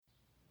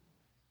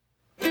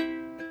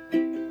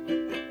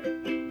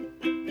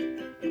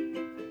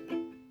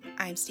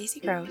I'm Stacey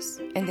Gross,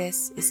 and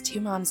this is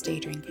Two Moms Day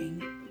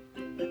Drinking.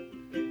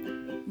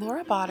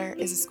 Laura Botter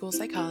is a school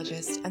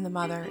psychologist and the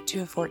mother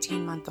to a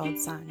 14-month-old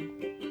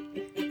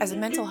son. As a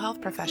mental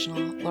health professional,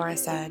 Laura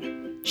said,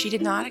 she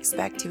did not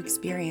expect to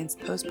experience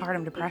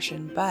postpartum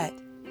depression, but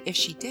if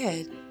she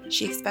did,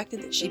 she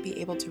expected that she'd be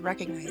able to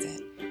recognize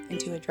it and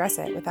to address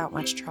it without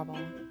much trouble.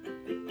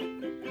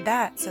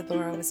 That, said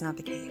Laura, was not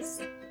the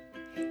case.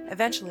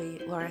 Eventually,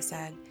 Laura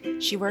said,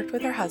 she worked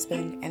with her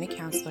husband and a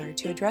counselor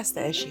to address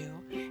the issue,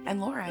 and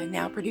Laura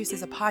now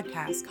produces a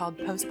podcast called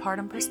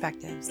Postpartum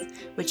Perspectives,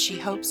 which she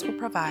hopes will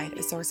provide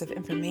a source of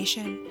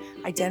information,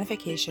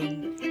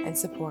 identification, and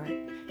support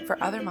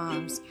for other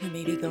moms who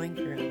may be going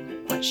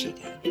through what she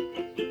did.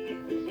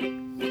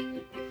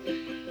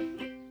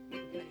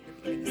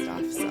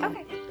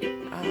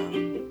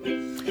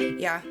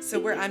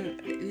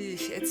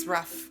 It's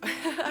rough.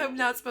 I'm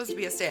not supposed to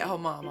be a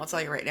stay-at-home mom, I'll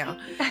tell you right now.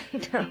 I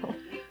know.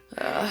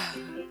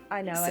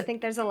 I know. I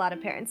think there's a lot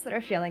of parents that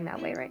are feeling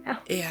that way right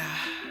now. Yeah.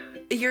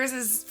 Yours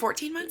is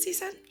 14 months, you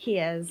said? He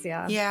is,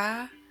 yeah.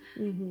 Yeah?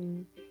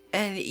 Mm-hmm.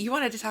 And you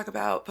wanted to talk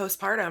about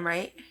postpartum,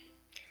 right?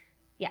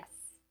 Yes.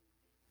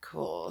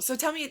 Cool. So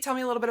tell me a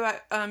little bit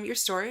about your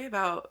story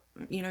about,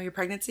 your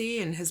pregnancy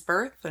and his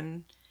birth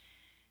and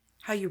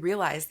how you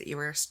realized that you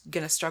were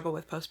going to struggle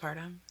with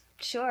postpartum.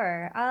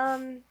 Sure.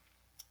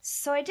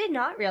 So I did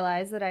not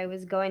realize that I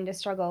was going to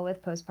struggle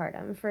with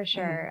postpartum, for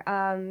sure.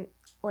 Mm-hmm.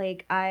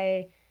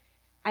 I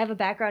have a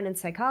background in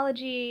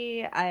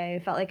psychology.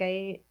 I felt like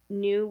I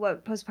knew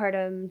what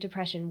postpartum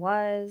depression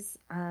was,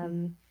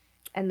 and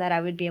that I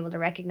would be able to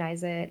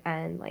recognize it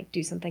and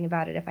do something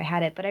about it if I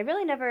had it. But I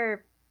really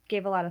never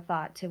gave a lot of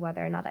thought to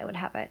whether or not I would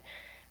have it.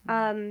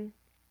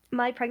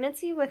 My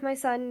pregnancy with my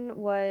son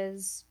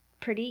was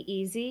pretty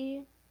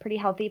easy, pretty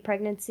healthy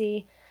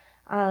pregnancy.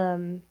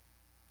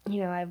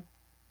 I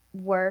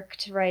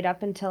worked right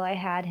up until I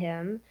had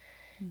him.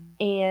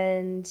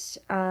 And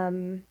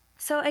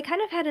so I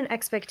kind of had an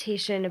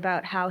expectation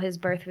about how his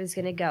birth was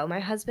going to go. My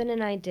husband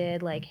and I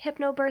did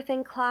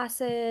hypnobirthing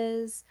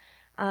classes.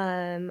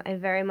 I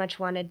very much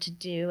wanted to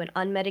do an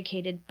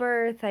unmedicated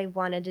birth. I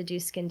wanted to do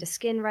skin to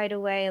skin right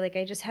away.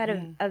 I just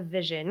had a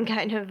vision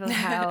kind of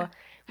how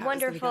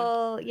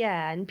wonderful,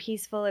 and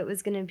peaceful it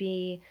was going to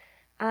be.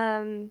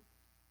 And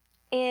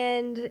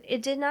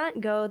it did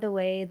not go the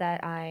way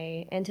that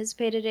I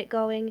anticipated it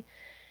going.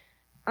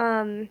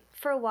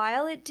 For a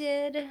while it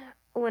did.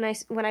 When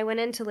I went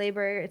into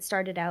labor, it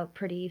started out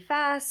pretty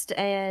fast,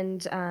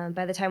 and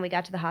by the time we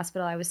got to the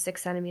hospital, I was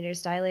 6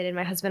 centimeters dilated.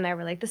 My husband and I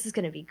were like, this is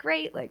going to be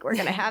great. We're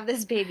going to have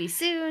this baby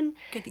soon.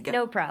 Good to go.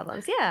 No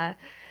problems. Yeah.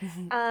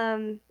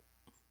 Mm-hmm.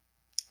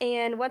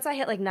 And once I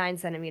hit 9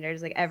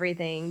 centimeters,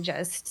 everything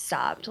just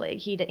stopped.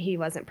 He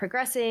wasn't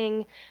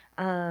progressing.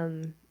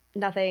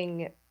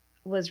 Nothing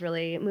was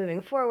really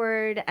moving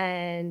forward,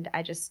 and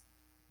I just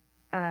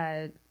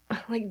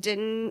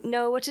didn't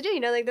know what to do.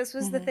 This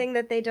was the thing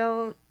that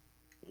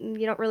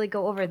you don't really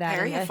go over that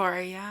in a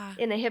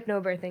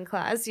hypnobirthing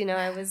class.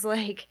 I was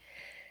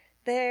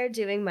there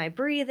doing my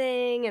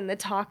breathing and the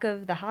talk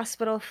of the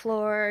hospital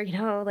floor,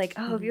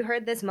 have you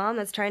heard this mom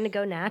that's trying to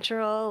go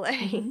natural?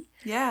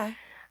 Yeah.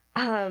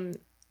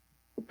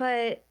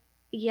 But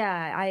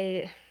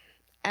yeah,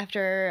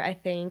 after I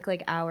think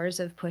hours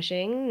of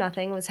pushing,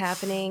 nothing was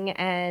happening,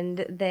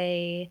 and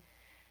they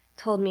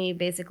told me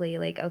basically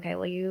okay,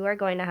 well, you are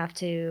going to have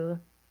to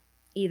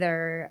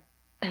either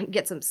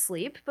get some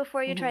sleep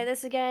before you try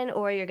this again,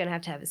 or you're going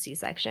to have a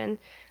C-section.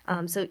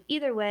 So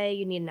either way,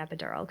 you need an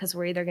epidural, because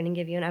we're either going to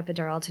give you an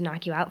epidural to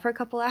knock you out for a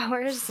couple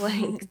hours,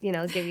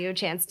 give you a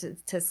chance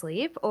to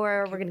sleep,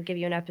 or we're going to give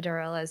you an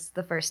epidural as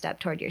the first step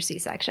toward your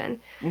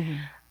C-section.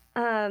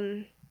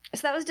 So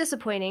that was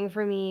disappointing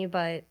for me,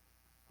 but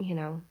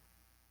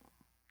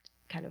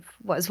kind of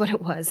was what it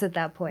was at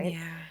that point.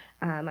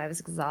 Yeah. I was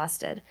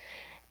exhausted.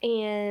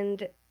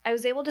 And I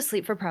was able to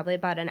sleep for probably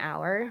about an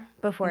hour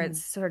before it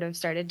sort of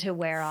started to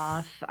wear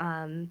off.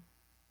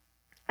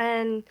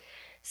 And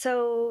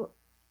so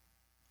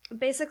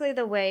basically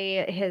the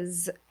way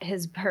his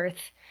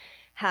birth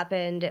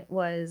happened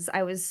was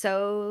I was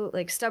so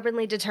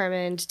stubbornly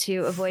determined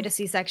to avoid a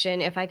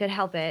C-section if I could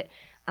help it.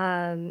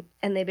 And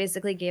they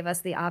basically gave us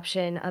the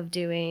option of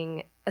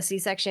doing a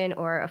C-section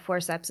or a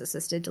forceps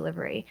assisted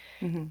delivery.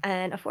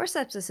 And a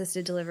forceps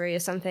assisted delivery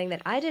is something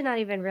that I did not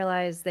even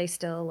realize they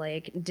still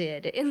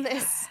did in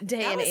this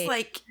day and age.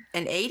 That was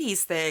an 80s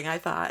thing, I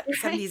thought.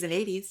 Right? 70s and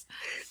 80s.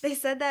 They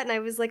said that and I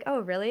was like,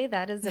 oh, really?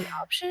 That is an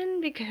option?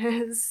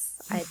 Because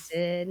I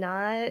did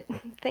not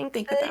think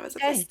that was a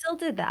thing. I still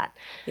did that.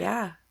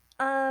 Yeah.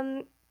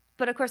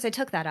 But of course I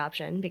took that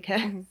option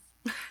because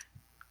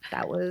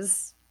that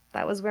was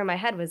where my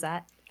head was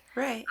at.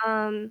 Right.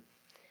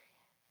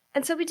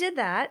 And so we did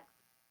that.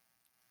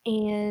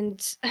 And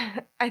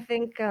I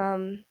think,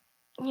 in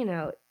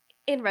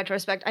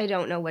retrospect, I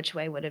don't know which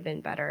way would have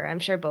been better. I'm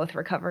sure both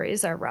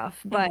recoveries are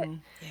rough, but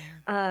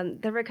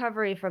the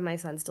recovery from my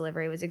son's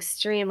delivery was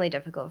extremely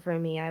difficult for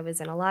me. I was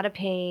in a lot of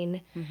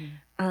pain.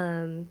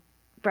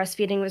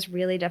 Breastfeeding was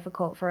really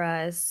difficult for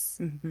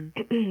us.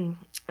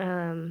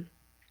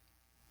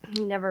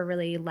 he never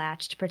really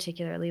latched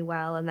particularly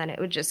well, and then it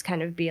would just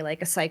kind of be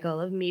like a cycle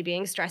of me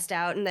being stressed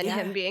out and then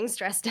him being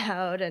stressed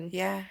out. And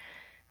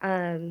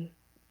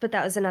but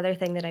that was another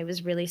thing that I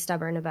was really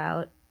stubborn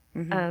about.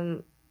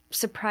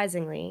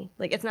 Surprisingly,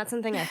 like it's not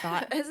something I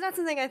thought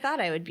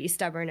I would be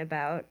stubborn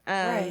about.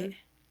 Right.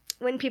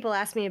 When people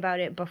asked me about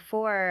it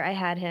before I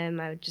had him,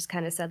 I would just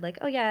kind of said like,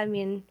 oh yeah, I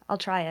mean, I'll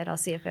try it. I'll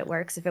see if it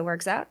works. If it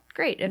works out,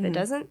 great. If it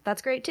doesn't,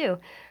 that's great too.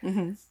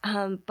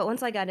 But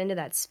once I got into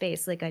that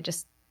space, like I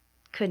just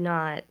could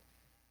not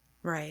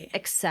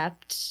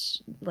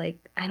accept, like,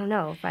 I don't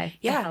know if I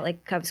felt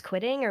like I was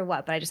quitting or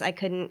what, but I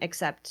couldn't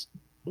accept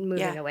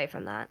moving away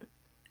from that.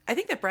 I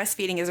think that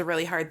breastfeeding is a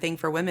really hard thing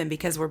for women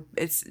because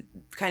it's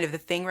kind of the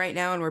thing right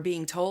now, and we're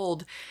being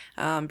told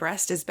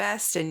breast is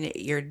best and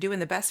you're doing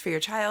the best for your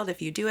child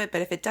if you do it.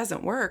 But if it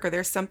doesn't work or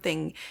there's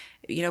something,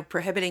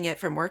 prohibiting it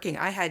from working.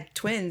 I had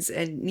twins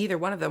and neither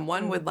one of them,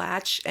 one would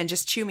latch and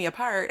just chew me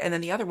apart and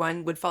then the other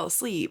one would fall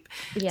asleep.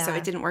 Yeah. So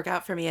it didn't work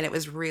out for me and it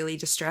was really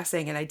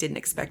distressing and I didn't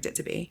expect it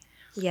to be.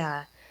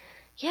 Yeah.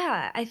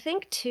 Yeah. I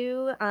think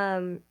too,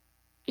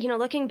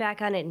 looking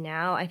back on it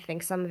now, I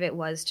think some of it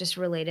was just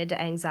related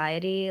to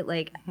anxiety.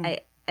 Like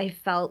I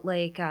felt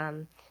like,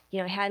 I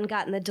hadn't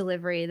gotten the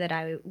delivery that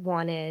I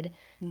wanted.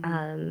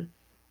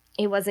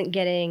 It wasn't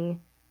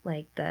getting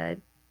like the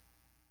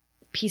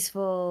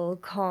peaceful,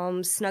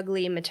 calm,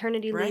 snuggly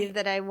maternity leave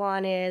that I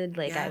wanted.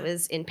 Like I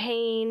was in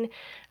pain.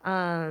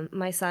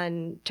 My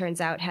son, turns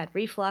out, had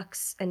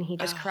reflux and he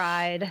just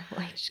cried,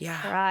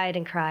 cried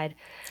and cried.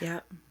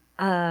 Yeah.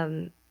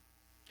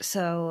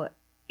 So,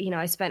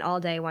 I spent all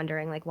day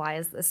wondering, like, why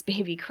is this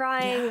baby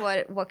crying?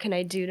 Yeah. What can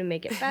I do to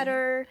make it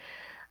better?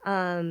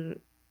 And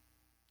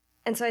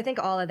so I think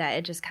all of that,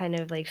 it just kind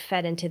of like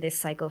fed into this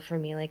cycle for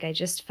me. Like I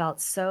just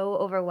felt so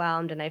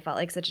overwhelmed and I felt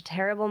like such a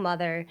terrible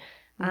mother.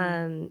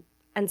 And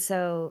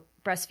so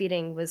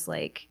breastfeeding was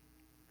like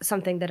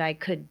something that I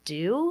could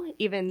do,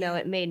 even though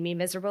it made me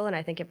miserable. And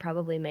I think it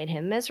probably made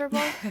him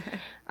miserable.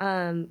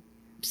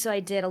 So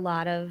I did a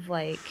lot of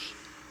like,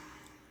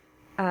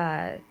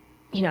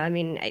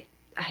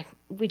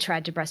 we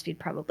tried to breastfeed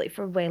probably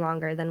for way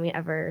longer than we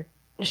ever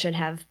should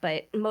have.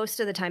 But most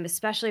of the time,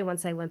 especially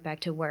once I went back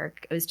to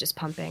work, it was just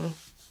pumping.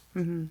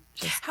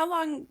 How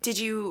long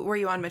were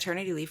you on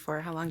maternity leave for?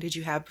 How long did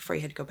you have before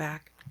you had to go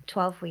back?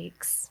 12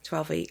 weeks.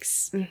 12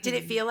 weeks. Did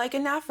it feel like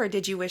enough or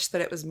did you wish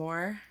that it was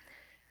more?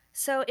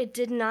 So it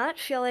did not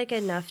feel like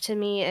enough to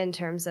me in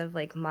terms of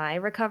like my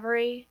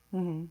recovery.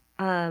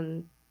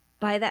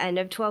 By the end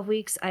of 12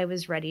 weeks, I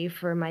was ready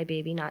for my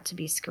baby not to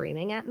be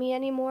screaming at me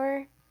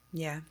anymore.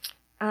 Yeah.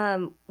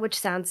 Which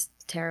sounds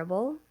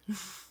terrible.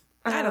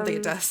 I don't think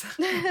it does.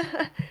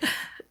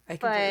 I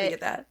completely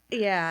get that.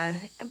 Yeah.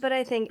 But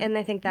I think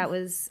that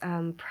was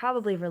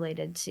probably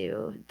related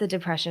to the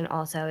depression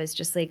also. Is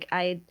just like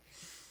I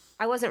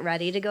wasn't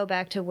ready to go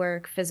back to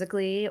work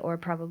physically or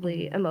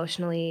probably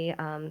emotionally.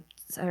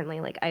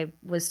 Certainly, like I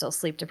was still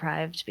sleep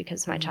deprived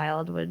because my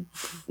child was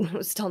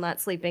still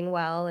not sleeping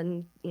well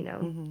and,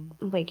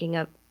 waking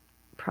up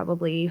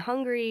probably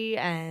hungry,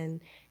 and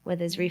with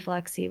his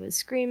reflux, he was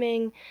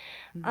screaming.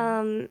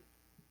 And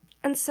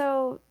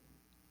so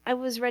I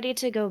was ready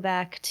to go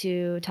back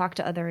to talk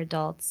to other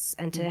adults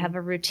and to have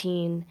a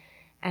routine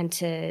and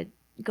to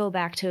go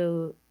back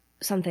to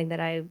something that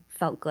I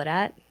felt good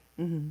at.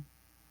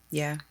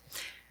 Yeah.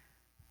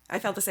 I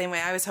felt the same way.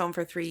 I was home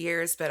for 3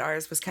 years, but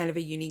ours was kind of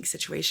a unique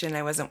situation.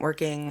 I wasn't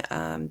working.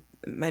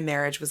 My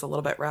marriage was a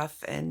little bit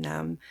rough,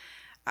 and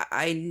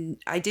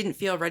I didn't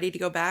feel ready to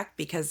go back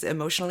because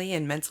emotionally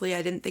and mentally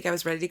I didn't think I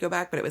was ready to go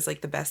back, but it was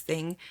like the best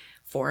thing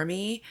for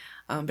me.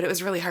 But it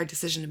was a really hard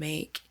decision to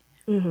make.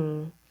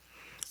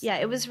 Yeah,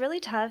 it was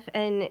really tough.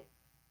 And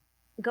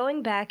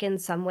going back in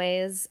some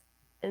ways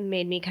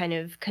made me kind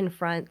of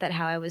confront that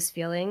how I was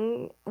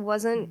feeling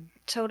wasn't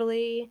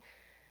totally,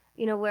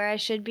 where I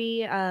should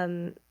be.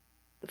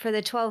 For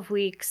the 12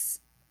 weeks,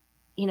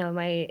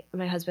 my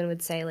husband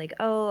would say like,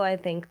 oh, I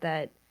think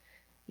that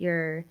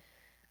you're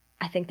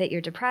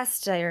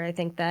depressed, or I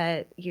think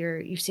that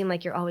you seem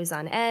like you're always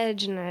on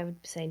edge. And I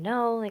would say,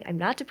 no, like I'm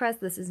not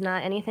depressed. This is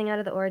not anything out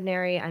of the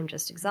ordinary. I'm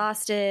just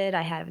exhausted.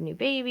 I have a new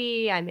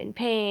baby. I'm in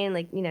pain.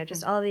 Like,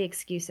 just all the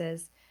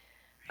excuses.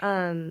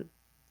 But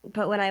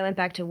when I went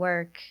back to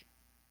work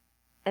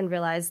and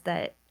realized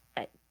that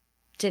I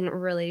didn't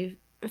really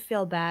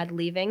feel bad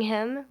leaving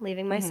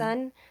my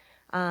son,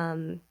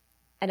 and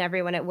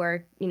everyone at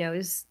work,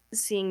 is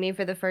seeing me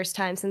for the first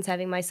time since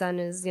having my son,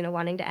 is,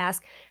 wanting to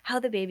ask how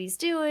the baby's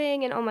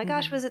doing. And, oh my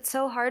gosh, was it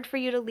so hard for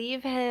you to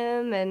leave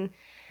him? And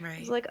I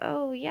was like,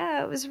 oh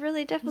yeah, it was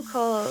really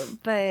difficult,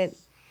 but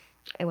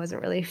I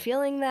wasn't really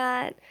feeling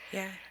that.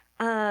 Yeah.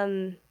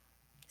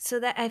 So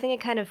that, I think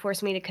it kind of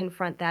forced me to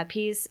confront that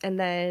piece. And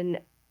then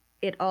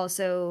it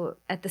also,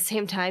 at the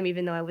same time,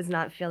 even though I was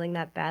not feeling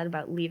that bad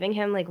about leaving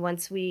him, like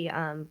once we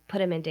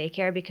put him in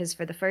daycare, because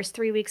for the first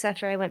 3 weeks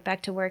after I went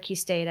back to work, he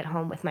stayed at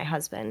home with my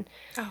husband.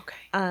 Okay.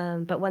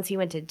 But once he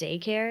went to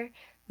daycare,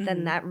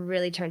 then that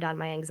really turned on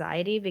my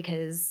anxiety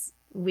because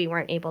we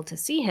weren't able to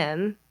see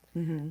him.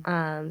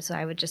 So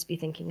I would just be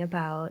thinking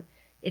about,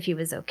 if he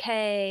was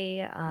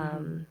okay,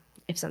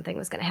 if something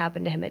was going to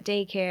happen to him at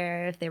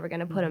daycare, if they were going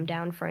to put him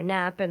down for a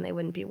nap and they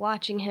wouldn't be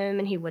watching him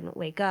and he wouldn't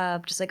wake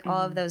up. Just like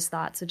all of those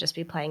thoughts would just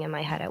be playing in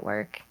my head at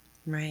work.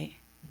 Right.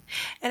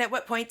 And at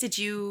what point did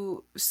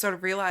you sort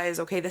of realize,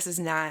 okay, this is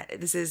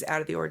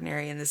out of the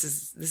ordinary and this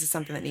is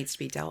something that needs to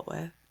be dealt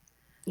with?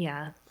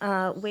 Yeah.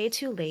 Way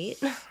too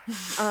late.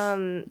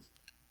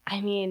 I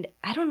mean,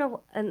 I don't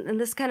know. And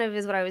this kind of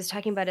is what I was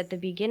talking about at the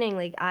beginning.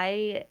 Like,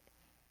 I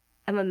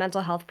am a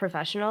mental health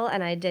professional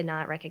and I did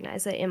not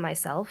recognize it in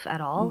myself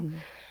at all.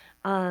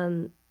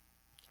 Or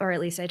at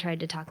least I tried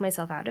to talk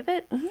myself out of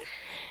it.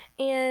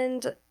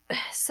 And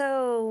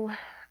so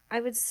I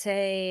would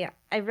say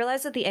I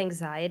realized that the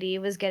anxiety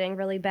was getting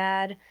really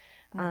bad.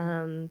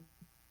 I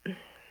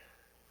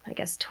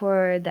guess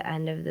toward the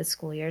end of the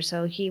school year.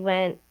 So he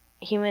went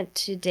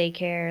to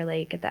daycare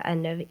like at the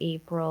end of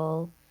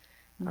April.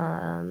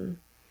 So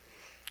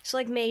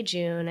like May,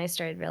 June, I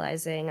started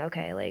realizing,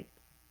 okay, like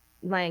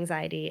my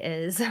anxiety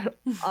is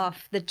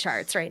off the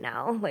charts right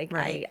now. Like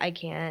I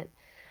can't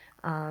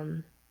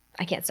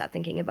stop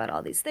thinking about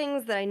all these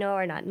things that I know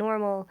are not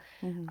normal.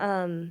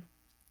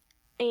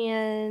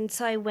 And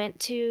so I went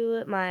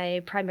to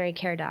my primary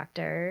care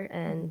doctor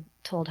and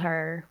told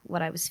her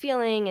what I was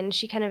feeling. And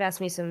she kind of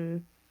asked me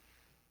some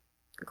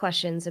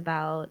questions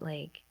about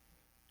like,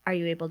 are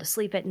you able to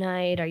sleep at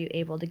night? Are you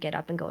able to get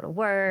up and go to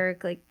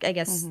work? Like, I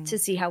guess to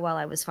see how well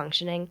I was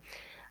functioning.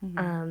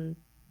 And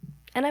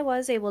I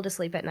was able to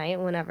sleep at night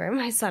whenever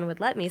my son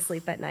would let me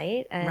sleep at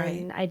night.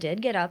 And I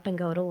did get up and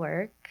go to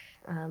work.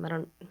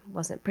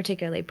 Wasn't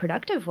particularly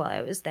productive while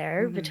I was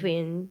there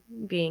between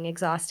being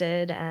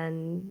exhausted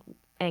and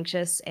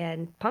anxious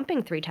and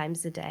pumping 3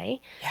 times a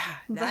day. Yeah,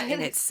 that in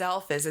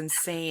itself is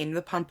insane,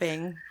 the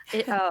pumping.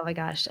 Oh my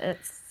gosh,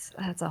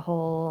 that's a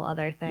whole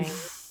other thing.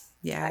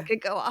 Yeah. I could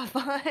go off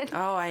on.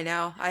 Oh, I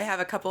know. I have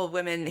a couple of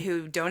women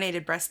who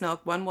donated breast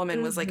milk. One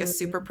woman was like a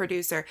super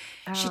producer.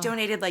 She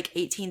donated like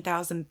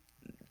 18,000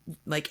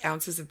 like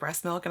ounces of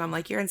breast milk. And I'm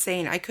like, you're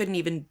insane. I couldn't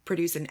even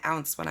produce an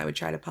ounce when I would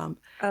try to pump.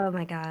 Oh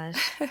my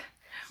gosh.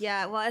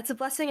 Yeah. Well, it's a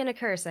blessing and a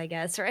curse, I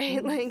guess.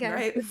 Right. Like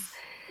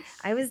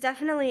I was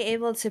definitely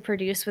able to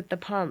produce with the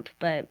pump,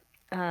 but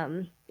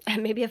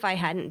maybe if I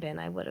hadn't been,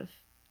 I would have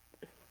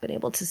been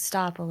able to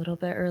stop a little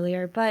bit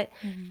earlier. But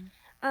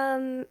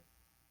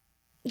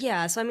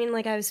yeah, so I mean,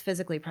 like I was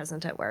physically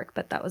present at work,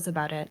 but that was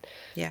about it.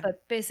 Yeah.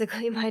 But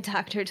basically my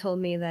doctor told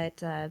me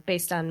that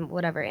based on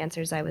whatever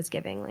answers I was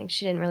giving, like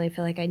she didn't really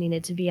feel like I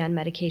needed to be on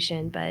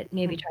medication, but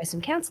maybe try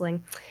some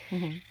counseling.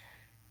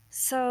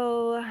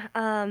 So,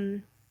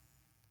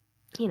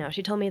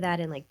 she told me that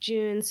in like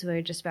June, so we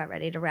were just about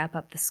ready to wrap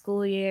up the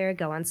school year,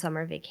 go on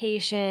summer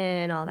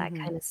vacation, all that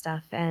kind of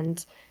stuff.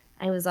 And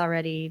I was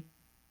already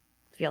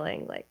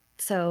feeling like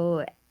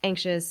so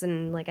anxious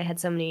and like I had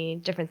so many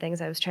different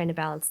things I was trying to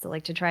balance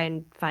to try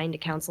and find a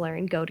counselor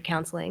and go to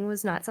counseling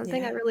was not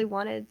something I really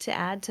wanted to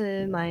add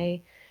to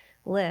my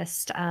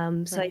list. So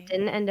I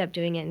didn't end up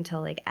doing it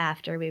until like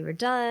after we were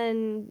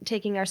done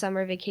taking our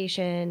summer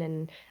vacation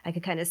and I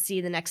could kind of see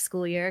the next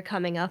school year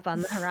coming up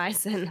on the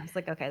horizon. I was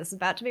like, okay, this is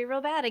about to be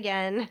real bad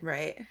again.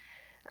 Right.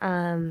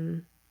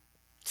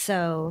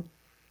 So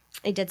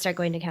I did start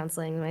going to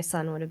counseling. My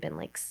son would have been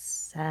like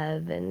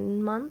 7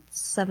 and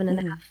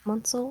a half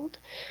months old.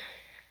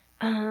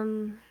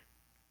 And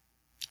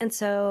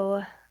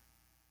so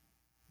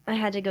I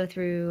had to go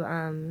through,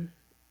 I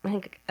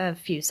think a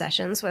few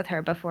sessions with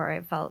her before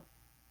I felt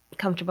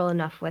comfortable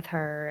enough with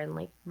her and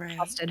like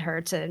trusted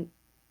her to,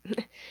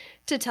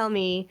 to tell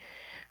me,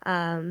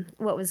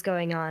 what was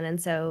going on.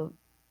 And so,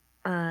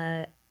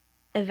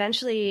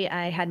 eventually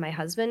I had my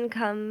husband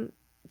come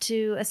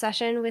to a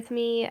session with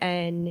me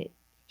and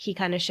he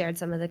kind of shared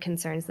some of the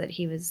concerns that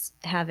he was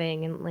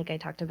having. And like I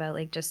talked about,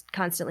 like just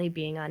constantly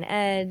being on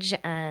edge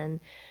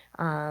and,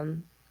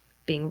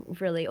 being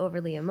really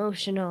overly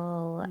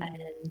emotional.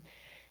 And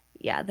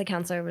yeah, the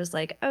counselor was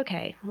like,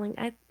 okay,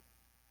 I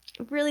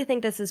really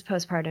think this is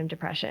postpartum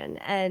depression.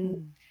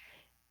 And,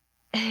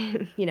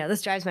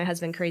 this drives my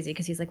husband crazy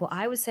because he's like, well,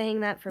 I was saying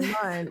that for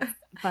months,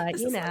 but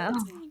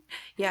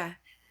yeah.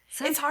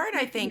 It's hard,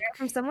 I think.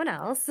 From someone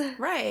else.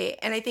 Right.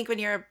 And I think when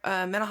you're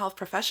a mental health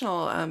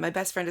professional, my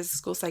best friend is a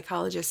school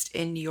psychologist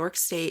in New York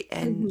State,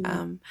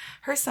 and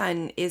her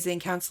son is in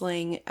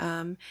counseling.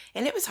 And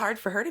it was hard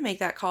for her to make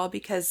that call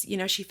because,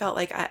 she felt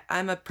like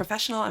I'm a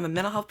professional, I'm a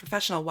mental health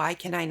professional. Why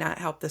can I not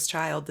help this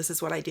child? This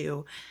is what I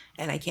do,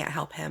 and I can't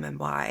help him, and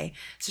why?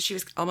 So she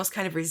was almost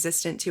kind of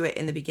resistant to it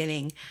in the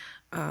beginning,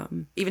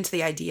 even to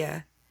the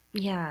idea.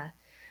 Yeah.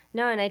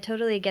 No, and I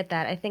totally get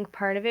that. I think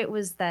part of it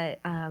was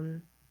that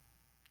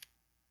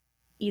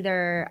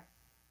either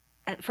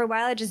for a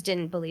while I just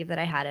didn't believe that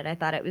I had it. I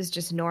thought it was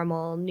just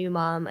normal new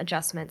mom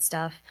adjustment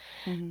stuff.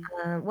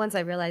 Once I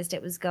realized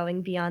it was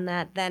going beyond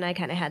that, then I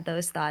kind of had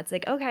those thoughts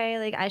like, okay,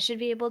 like I should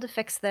be able to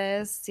fix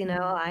this.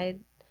 I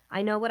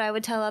know what I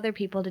would tell other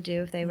people to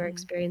do if they were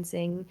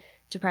experiencing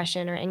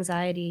depression or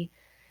anxiety.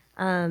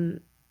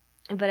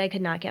 But I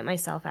could not get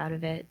myself out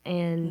of it.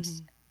 And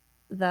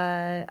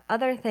the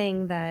other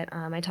thing that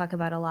I talk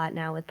about a lot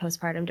now with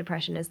postpartum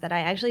depression is that I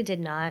actually did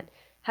not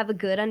have a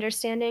good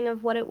understanding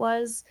of what it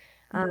was,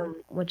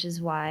 which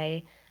is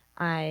why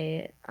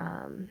I,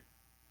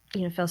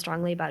 feel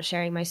strongly about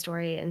sharing my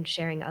story and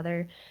sharing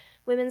other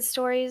women's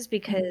stories,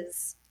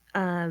 because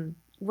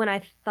when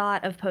I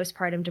thought of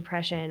postpartum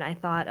depression, I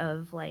thought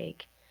of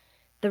like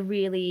the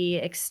really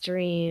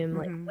extreme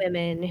like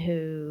women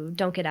who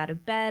don't get out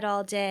of bed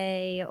all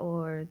day,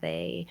 or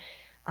they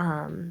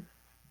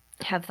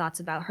have thoughts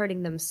about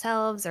hurting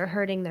themselves or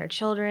hurting their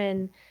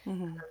children.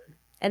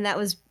 And that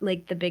was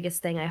like the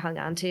biggest thing I hung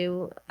on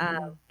to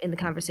in the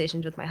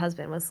conversations with my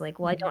husband was like,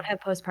 well, I don't have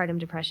postpartum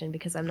depression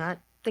because I'm not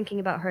thinking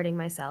about hurting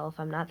myself.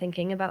 I'm not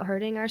thinking about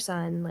hurting our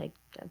son. Like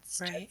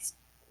that's right.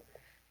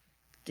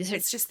 Just,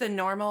 it's just the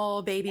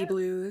normal baby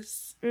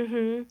blues.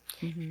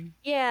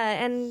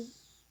 Yeah. And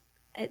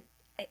it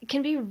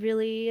can be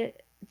really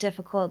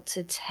difficult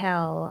to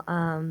tell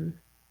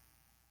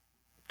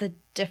the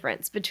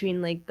difference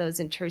between like those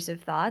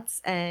intrusive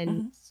thoughts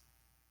and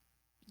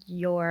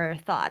your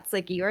thoughts.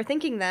 Like you're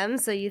thinking them,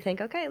 so you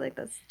think, okay, like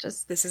that's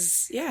just this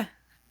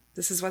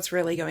is what's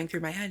really going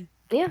through my head.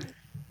 Yeah.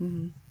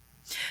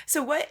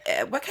 So what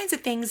kinds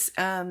of things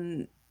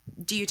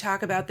do you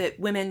talk about that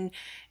women,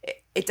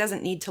 it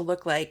doesn't need to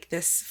look like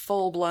this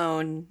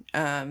full-blown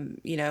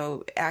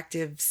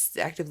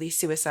actively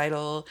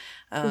suicidal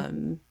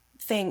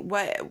thing?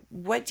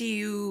 What do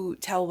you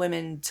tell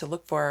women to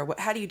look for?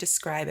 How do you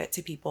describe it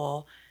to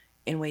people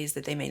in ways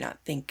that they may not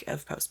think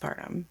of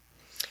postpartum?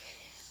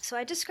 So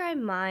I describe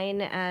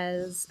mine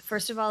as,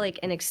 first of all, like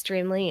an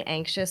extremely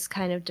anxious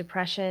kind of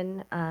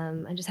depression.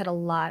 I just had a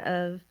lot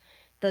of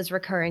those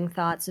recurring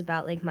thoughts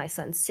about like my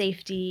son's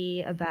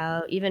safety,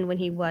 about even when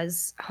he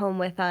was home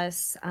with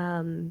us,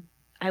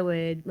 I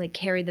would like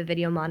carry the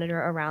video monitor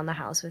around the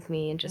house with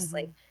me and just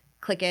like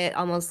click it,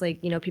 almost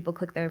like, people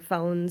click their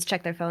phones,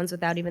 check their phones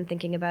without even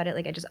thinking about it.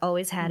 Like I just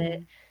always had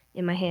it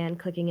in my hand,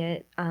 clicking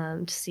it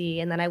to see,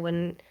 and then I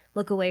wouldn't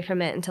look away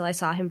from it until I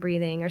saw him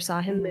breathing or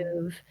saw him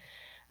move.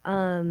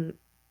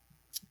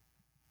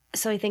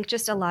 So I think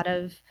just a lot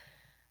of,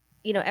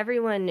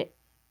 everyone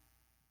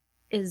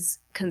is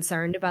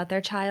concerned about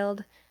their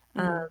child.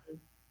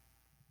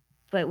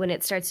 But when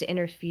it starts to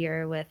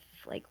interfere with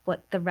like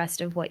what the rest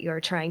of what you're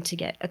trying to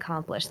get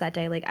accomplished that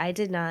day, like I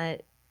did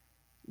not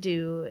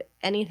do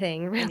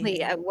anything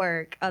really at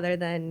work other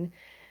than,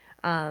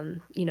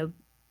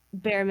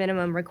 bare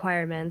minimum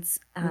requirements.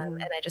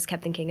 And I just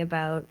kept thinking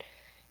about,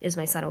 is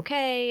my son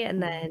okay?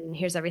 And then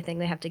here's everything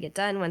they have to get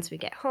done once we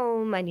get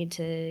home. I need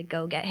to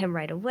go get him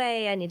right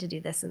away. I need to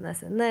do this and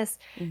this and this.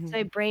 So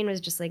my brain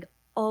was just like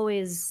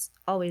always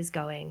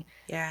going.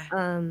 Yeah.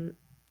 And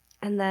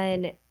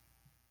then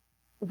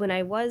when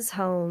I was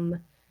home,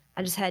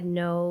 I just had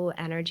no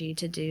energy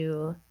to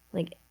do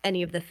like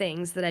any of the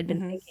things that I'd been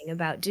thinking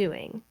about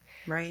doing.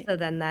 Right. So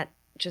then that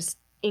just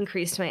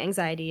increased my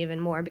anxiety even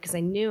more because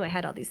I knew I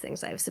had all these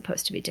things I was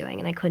supposed to be doing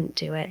and I couldn't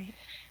do it.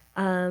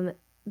 Right.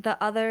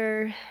 The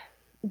other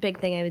big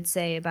thing I would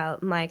say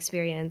about my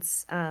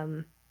experience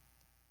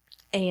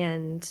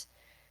and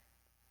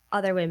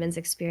other women's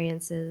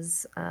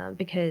experiences,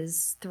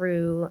 because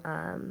through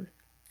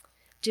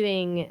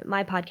doing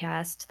my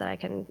podcast that I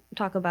can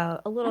talk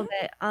about a little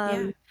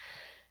bit,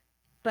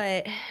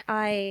 but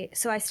I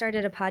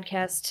started a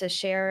podcast to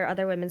share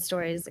other women's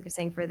stories, like I was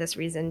saying, for this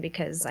reason,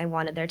 because I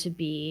wanted there to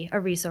be a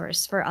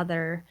resource for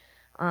other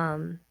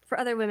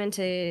women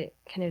to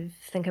kind of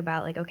think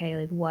about, like, okay,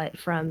 like what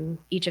from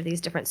each of these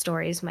different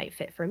stories might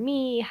fit for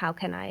me? How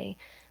can I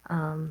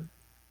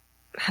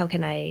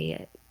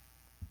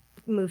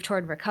move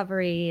toward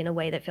recovery in a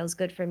way that feels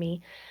good for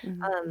me?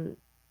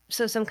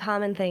 So some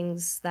common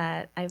things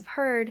that I've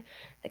heard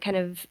that kind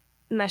of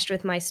meshed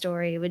with my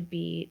story would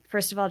be,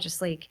 first of all,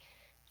 just like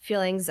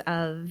feelings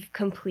of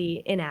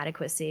complete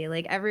inadequacy.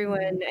 Like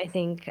everyone, I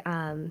think,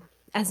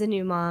 as a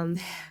new mom,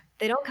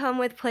 they don't come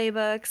with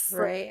playbooks.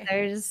 Right.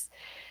 Like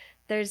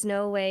there's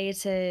no way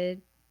to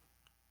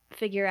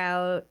figure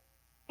out,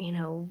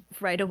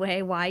 right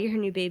away why your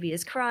new baby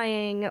is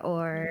crying,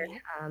 or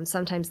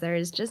sometimes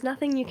there's just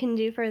nothing you can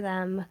do for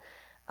them.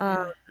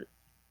 But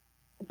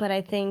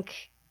I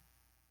think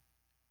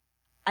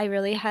I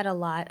really had a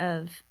lot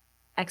of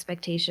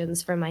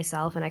expectations for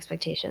myself and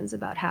expectations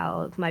about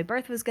how my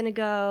birth was going to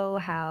go,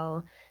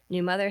 how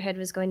new motherhood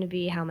was going to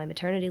be, how my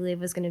maternity leave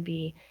was going to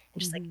be,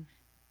 and just like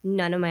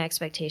none of my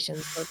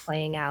expectations were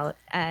playing out,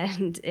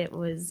 and it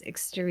was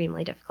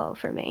extremely difficult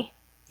for me.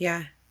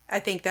 Yeah, I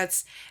think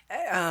that's,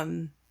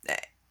 and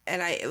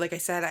like I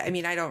said, I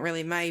mean,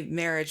 my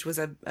marriage was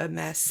a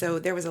mess, so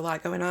there was a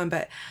lot going on,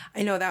 but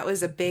I know that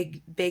was a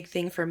big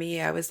thing for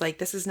me. I was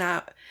like,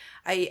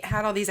 I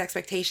had all these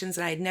expectations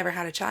and I had never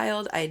had a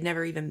child. I had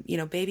never even,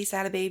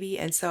 babysat a baby.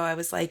 And so I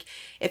was like,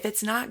 if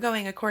it's not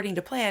going according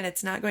to plan,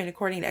 it's not going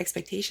according to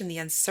expectation, the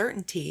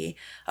uncertainty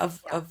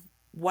of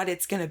what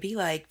it's going to be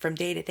like from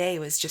day to day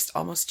was just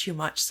almost too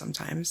much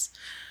sometimes.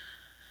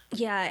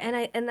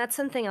 Yeah, and that's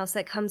something else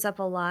that comes up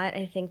a lot.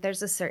 I think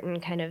there's a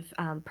certain kind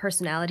of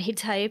personality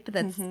type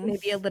that's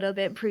maybe a little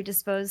bit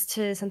predisposed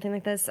to something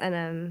like this.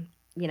 And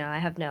I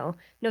have no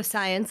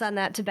science on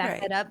that to back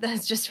Right. that up.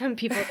 That's just from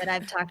people that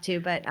I've talked to.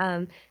 But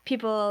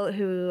people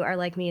who are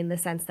like me in the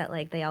sense that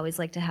like they always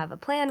like to have a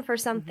plan for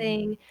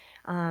something.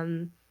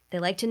 They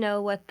like to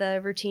know what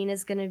the routine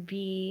is going to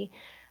be.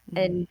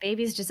 And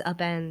babies just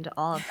upend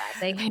all of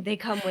that. They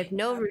come with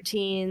no Yep.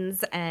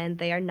 routines, and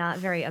they are not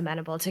very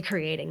amenable to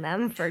creating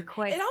them for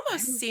quite. It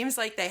almost seems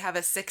like they have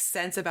a sixth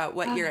sense about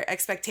what your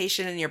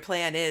expectation and your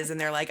plan is, and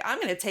they're like, I'm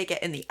going to take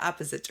it in the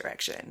opposite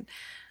direction.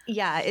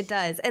 Yeah, it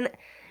does. And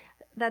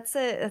that's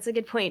a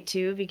good point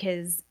too,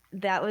 because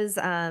that was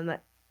I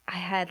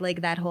had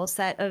like that whole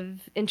set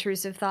of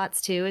intrusive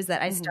thoughts too, is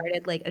that I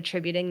started like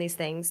attributing these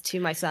things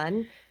to my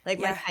son, like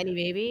my tiny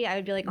baby. I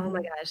would be like, oh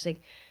my gosh,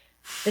 like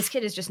this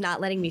kid is just not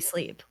letting me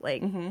sleep.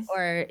 Like,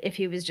 or if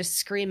he was just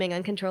screaming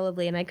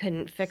uncontrollably and I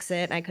couldn't fix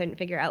it, and I couldn't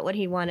figure out what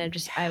he wanted,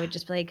 I would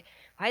just be like,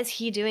 why is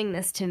he doing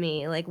this to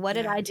me? Like, what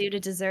did I do to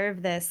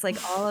deserve this? Like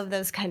all of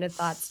those kind of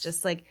thoughts,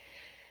 just like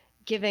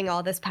giving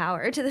all this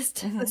power to this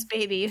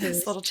baby who's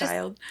This little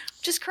child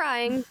just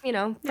crying,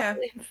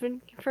 probably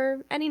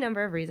for any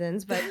number of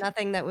reasons, but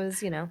nothing that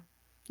was,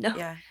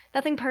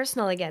 nothing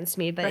personal against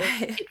me, but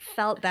it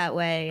felt that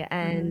way.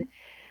 And,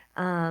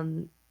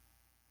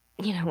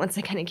 once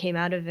I kind of came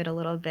out of it a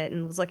little bit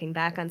and was looking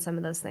back on some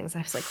of those things, I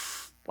was like,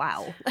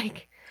 wow,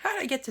 like, how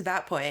did I get to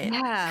that point?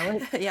 Yeah,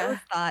 like those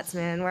thoughts,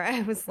 man, where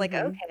I was like,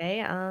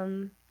 okay,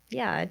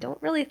 I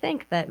don't really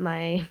think that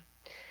my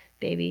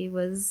baby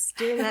was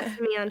doing that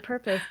to me on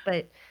purpose,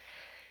 but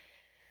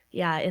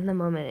yeah, in the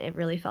moment, it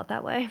really felt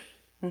that way.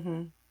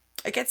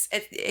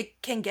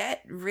 It can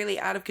get really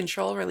out of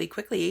control really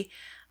quickly.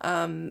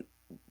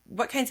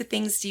 What kinds of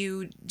things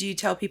do you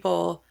tell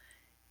people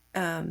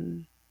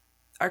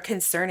are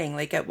concerning?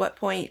 Like, at what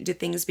point do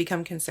things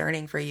become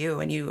concerning for you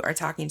when you are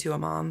talking to a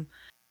mom?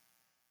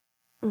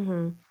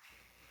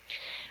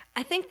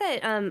 I think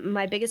that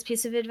my biggest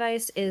piece of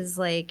advice is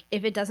like,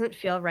 if it doesn't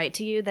feel right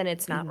to you, then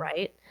it's not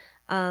right.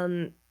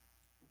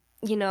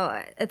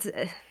 It's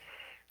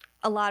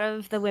a lot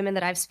of the women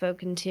that I've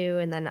spoken to,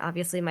 and then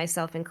obviously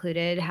myself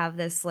included, have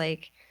this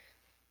like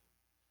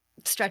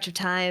stretch of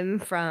time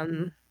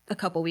from a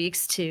couple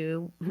weeks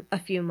to a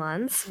few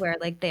months where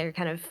like they're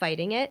kind of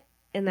fighting it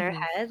in their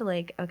head,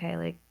 like, okay,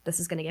 like this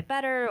is going to get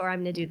better, or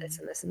I'm going to do this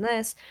and this and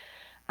this.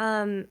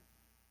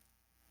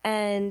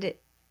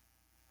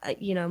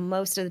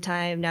 Most of the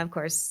time now, of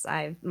course,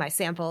 my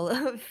sample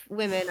of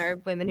women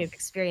are women who've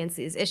experienced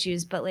these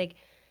issues, but like,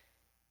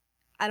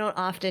 I don't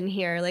often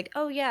hear like,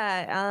 oh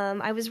yeah,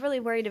 I was really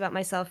worried about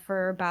myself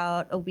for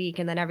about a week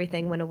and then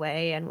everything went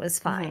away and was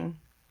fine.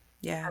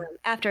 Yeah.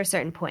 After a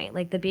certain point,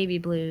 like the baby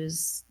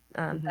blues,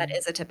 that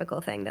is a typical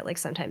thing that like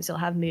sometimes you'll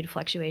have mood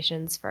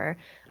fluctuations for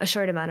a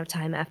short amount of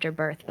time after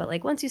birth. But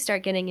like once you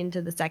start getting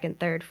into the second,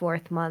 third,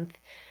 fourth month,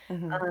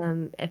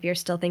 if you're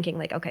still thinking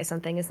like, okay,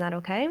 something is not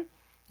okay,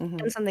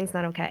 then something's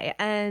not okay.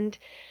 And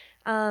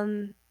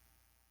the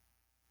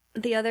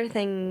other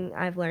thing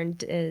I've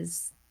learned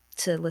is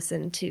to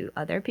listen to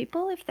other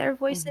people if they're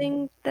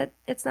voicing that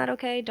it's not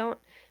okay. Don't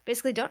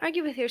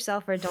argue with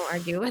yourself, or don't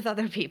argue with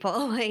other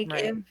people. Like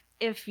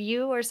if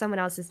you or someone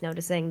else is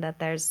noticing that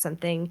there's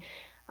something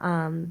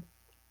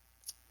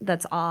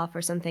that's off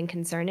or something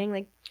concerning,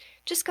 like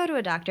just go to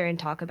a doctor and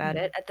talk about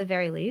it at the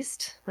very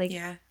least. Like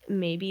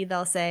maybe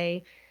they'll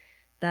say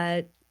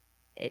that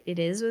it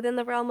is within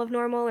the realm of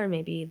normal, or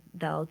maybe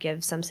they'll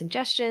give some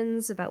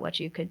suggestions about what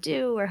you could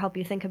do or help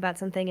you think about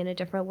something in a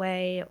different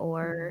way,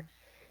 or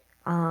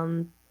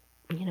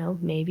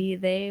maybe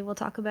they will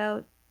talk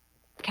about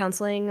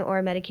counseling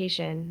or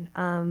medication.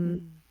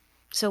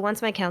 So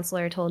once my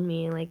counselor told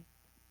me like,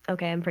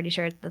 okay, I'm pretty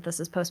sure that this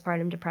is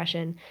postpartum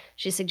depression,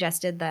 she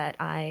suggested that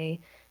I,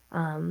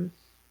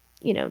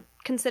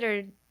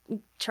 consider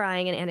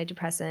trying an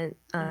antidepressant,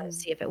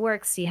 see if it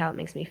works, see how it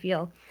makes me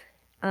feel.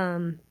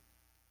 And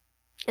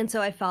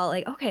so I felt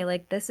like, okay,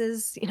 like this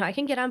is, I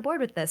can get on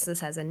board with this. This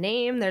has a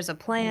name, there's a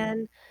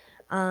plan.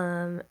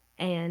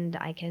 And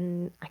I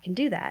can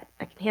do that.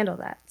 I can handle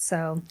that.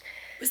 So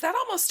was that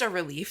almost a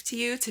relief to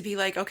you to be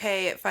like,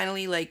 okay,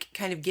 finally like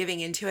kind of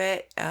giving into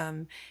it?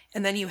 And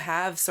then you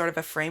have sort of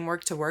a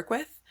framework to work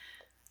with?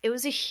 It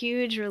was a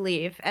huge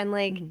relief. And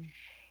like,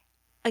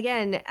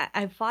 again,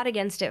 I fought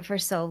against it for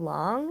so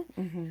long,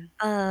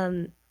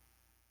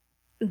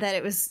 that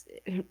it was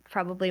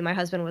probably my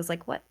husband was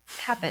like, what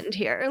happened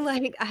here?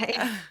 Like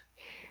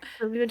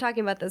we've been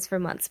talking about this for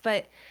months,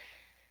 but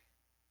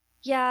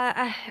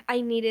yeah, I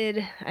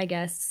needed, I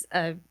guess,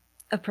 a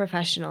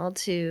professional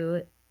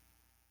to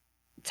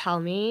tell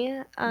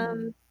me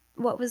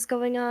what was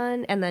going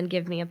on and then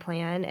give me a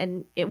plan.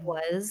 And it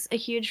was a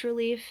huge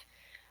relief,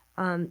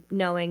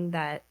 knowing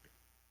that,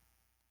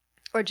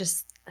 or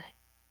just,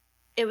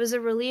 it was a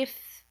relief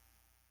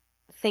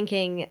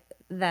thinking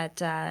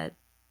that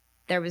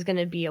there was going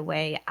to be a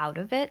way out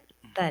of it,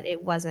 that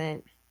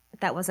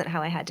that wasn't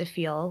how I had to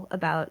feel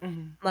about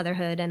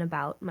motherhood and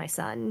about my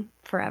son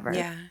forever.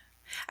 Yeah.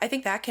 I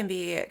think that can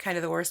be kind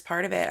of the worst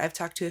part of it. I've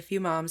talked to a few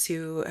moms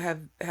who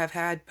have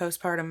had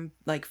postpartum,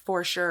 like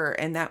for sure,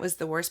 and that was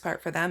the worst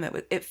part for them.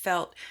 It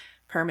felt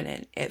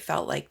permanent. It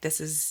felt like this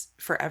is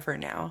forever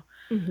now.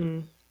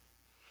 Mm-hmm.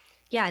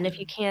 Yeah, and if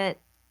you can't,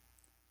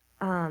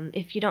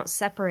 if you don't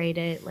separate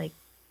it, like,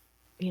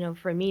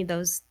 for me,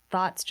 those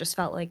thoughts just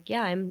felt like,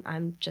 yeah,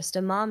 I'm just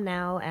a mom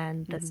now,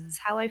 and this is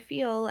how I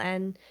feel,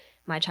 and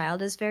my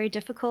child is very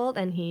difficult,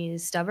 and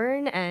he's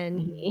stubborn, and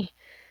he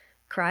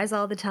cries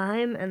all the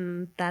time,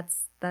 and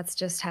that's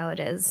just how it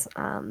is.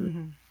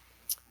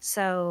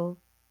 So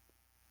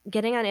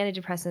getting on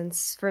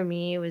antidepressants for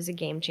me was a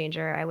game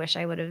changer. I wish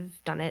I would have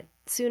done it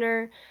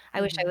sooner.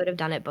 I wish I would have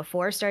done it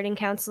before starting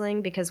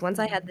counseling, because once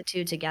I had the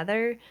two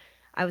together,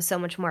 I was so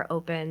much more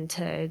open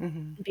to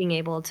being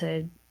able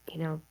to,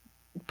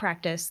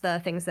 practice the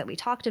things that we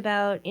talked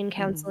about in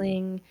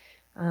counseling.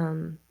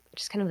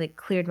 Just kind of like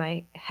cleared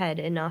my head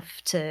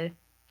enough to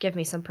give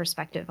me some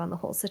perspective on the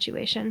whole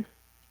situation.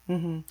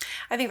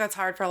 I think that's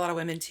hard for a lot of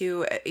women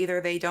too.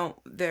 Either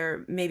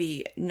they're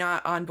maybe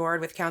not on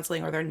board with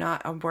counseling, or they're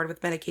not on board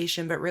with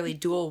medication, but really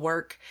dual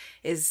work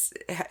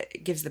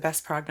gives the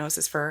best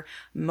prognosis for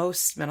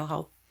most mental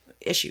health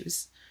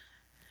issues.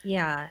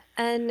 Yeah.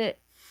 And,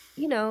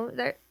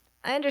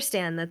 I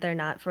understand that they're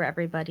not for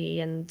everybody,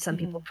 and some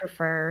people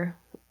prefer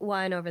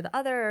one over the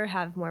other, or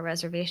have more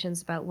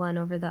reservations about one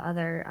over the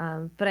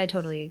other. But I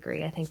totally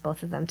agree. I think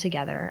both of them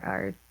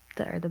together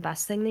are the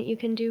best thing that you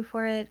can do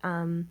for it.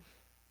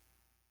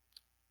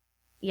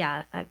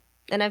 Yeah,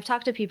 I've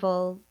talked to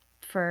people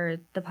for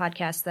the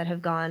podcast that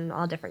have gone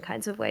all different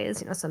kinds of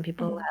ways. Some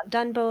people have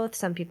done both.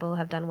 Some people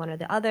have done one or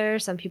the other.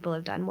 Some people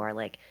have done more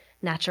like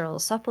natural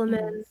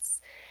supplements.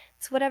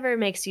 It's whatever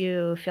makes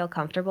you feel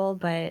comfortable.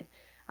 But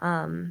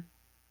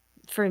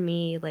for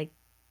me, like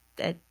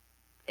it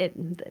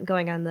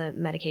going on the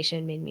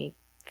medication made me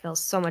feel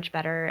so much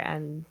better,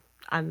 and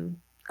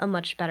I'm a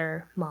much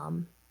better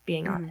mom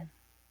being on it.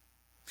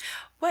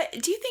 What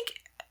do you think?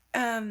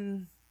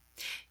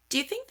 Do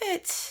you think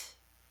that,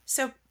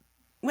 so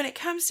when it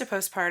comes to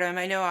postpartum,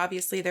 I know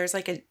obviously there's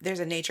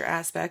a nature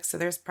aspect, so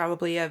there's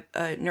probably a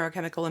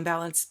neurochemical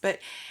imbalance, but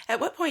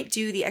at what point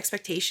do the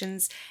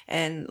expectations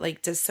and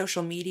like does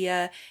social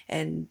media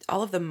and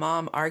all of the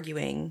mom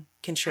arguing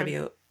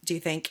contribute, do you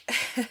think?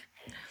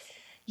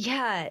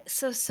 Yeah,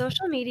 so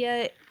social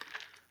media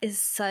is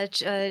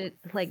such a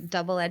like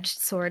double-edged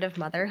sword of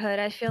motherhood,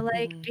 I feel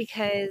like,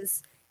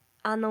 because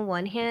on the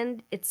one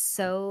hand, it's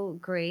so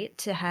great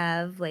to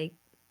have like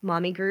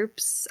mommy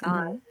groups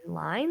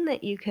online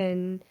that you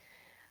can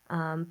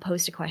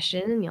post a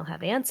question and you'll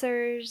have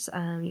answers.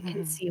 You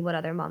can see what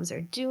other moms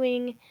are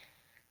doing.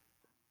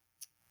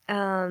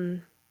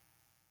 But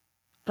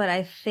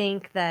I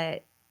think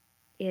that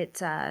it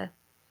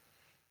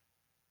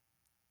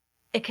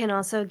can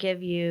also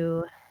give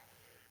you,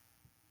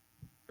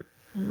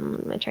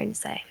 what am I trying to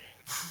say?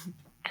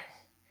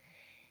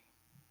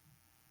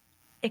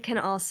 It can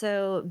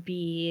also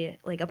be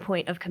like a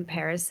point of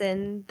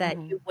comparison that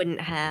you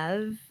wouldn't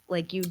have.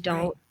 Like you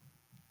don't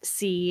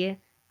see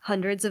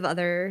hundreds of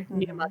other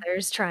new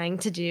mothers trying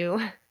to do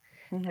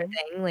their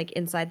thing like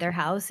inside their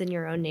house in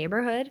your own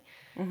neighborhood.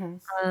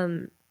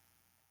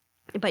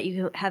 But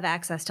you have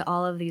access to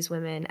all of these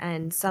women,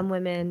 and some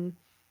women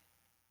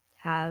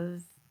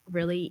have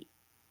really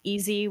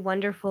easy,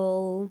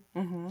 wonderful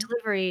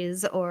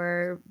deliveries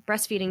or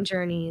breastfeeding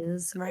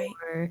journeys,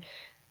 or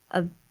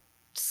a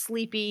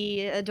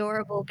sleepy,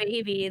 adorable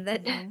baby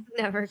that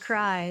never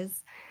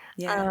cries.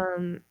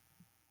 And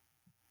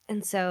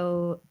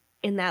so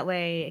in that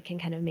way, it can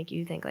kind of make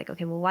you think like,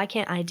 okay, well, why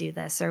can't I do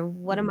this? Or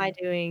what am I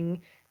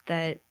doing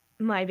that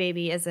my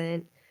baby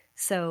isn't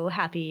so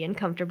happy and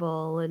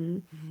comfortable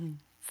and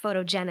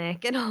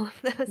photogenic and all of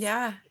those?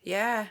 Yeah.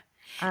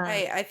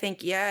 I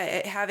think,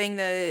 having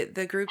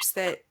the groups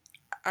that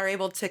are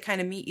able to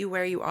kind of meet you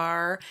where you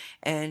are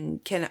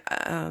and can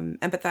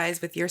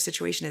empathize with your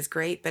situation is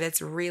great, but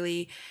it's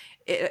really,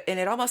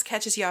 it almost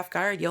catches you off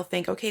guard. You'll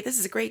think, okay, this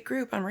is a great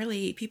group.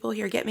 People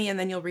here get me. And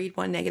then you'll read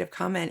one negative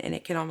comment and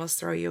it can almost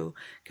throw you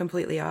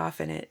completely off.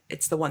 And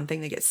it's the one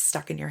thing that gets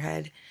stuck in your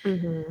head.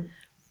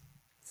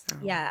 So.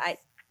 Yeah.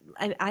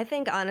 I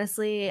think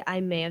honestly, I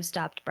may have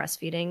stopped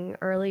breastfeeding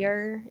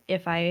earlier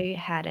if I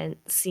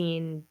hadn't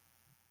seen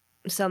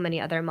so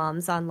many other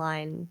moms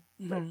online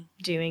like,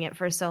 doing it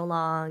for so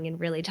long and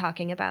really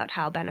talking about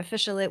how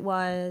beneficial it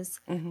was.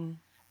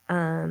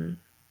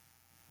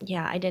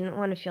 Yeah, I didn't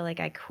want to feel like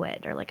I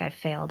quit or like I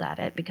failed at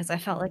it, because I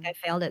felt like I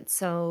failed at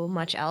so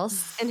much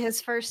else in his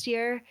first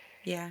year.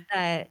 Yeah.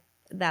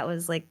 That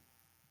was like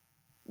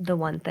the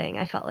one thing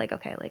I felt like,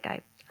 okay, like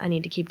I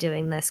need to keep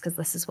doing this because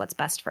this is what's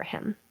best for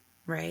him.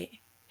 Right.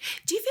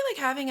 Do you feel like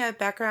having a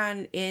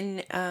background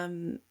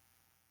in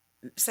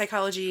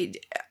psychology,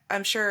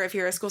 I'm sure if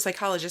you're a school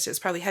psychologist, it's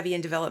probably heavy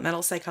in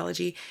developmental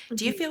psychology.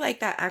 Do you feel like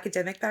that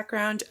academic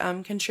background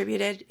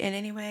contributed in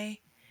any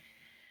way?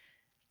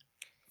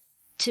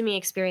 To me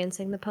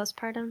experiencing the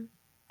postpartum?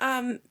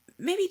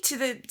 Maybe to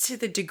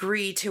the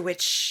degree to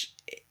which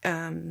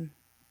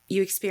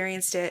you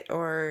experienced it,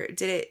 or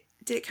did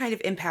it kind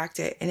of impact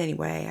it in any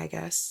way, I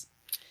guess?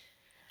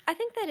 I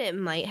think that it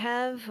might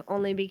have,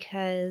 only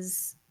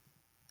because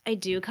I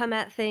do come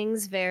at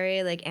things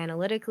very like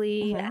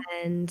analytically Mm-hmm.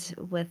 and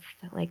with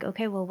like,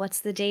 okay, well,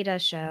 what's the data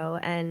show?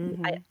 And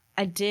Mm-hmm.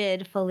 I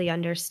did fully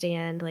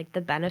understand like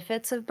the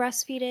benefits of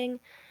breastfeeding.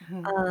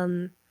 Mm-hmm.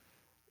 Um,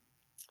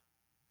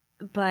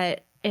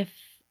 but if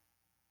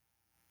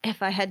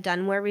I had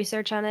done more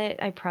research on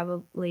it, I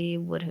probably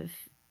would have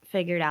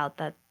figured out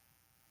that,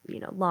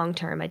 long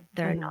term,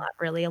 there are Mm-hmm. not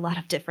really a lot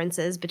of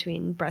differences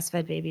between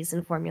breastfed babies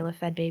and formula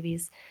fed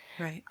babies.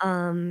 Right.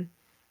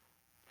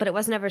 But it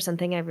was never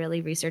something I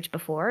really researched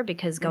before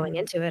because going Mm-hmm.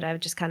 into it, I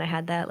just kind of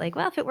had that like,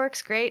 well, if it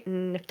works, great,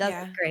 and if it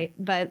doesn't, Yeah. great.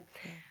 But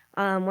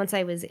Yeah. once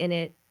I was in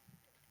it,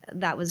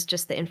 that was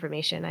just the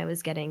information I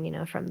was getting,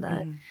 from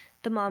Mm-hmm.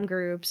 the mom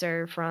groups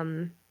or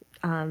from,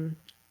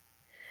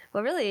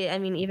 well, really, I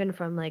mean, even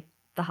from like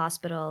the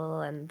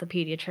hospital and the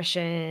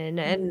pediatrician Mm-hmm.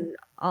 and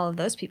all of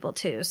those people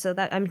too. So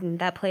that, I mean,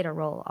 that played a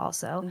role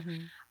also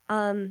Mm-hmm.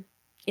 um,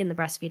 in the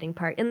breastfeeding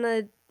part. In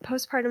the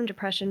postpartum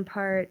depression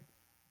part,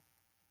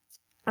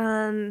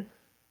 um,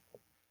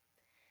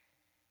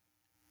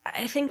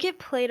 I think it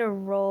played a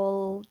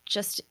role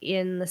just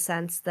in the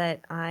sense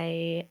that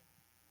I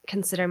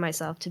consider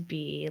myself to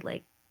be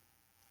like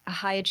a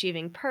high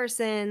achieving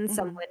person, Mm-hmm.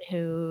 someone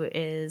who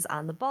is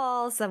on the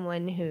ball,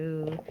 someone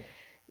who,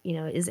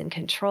 is in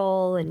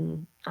control.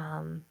 And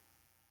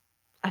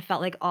I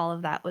felt like all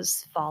of that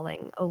was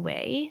falling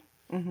away.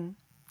 Mm-hmm.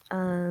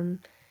 Um,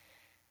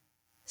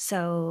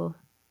 so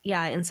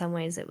yeah, in some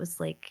ways it was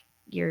like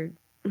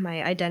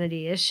my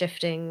identity is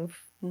shifting to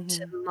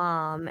Mm-hmm.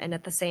 mom. And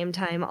at the same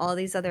time, all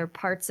these other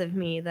parts of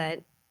me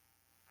that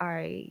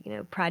I,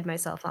 pride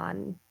myself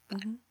on,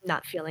 Mm-hmm.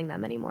 not feeling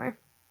them anymore.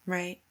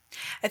 Right.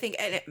 I think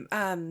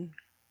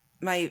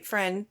my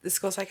friend, the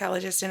school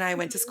psychologist, and I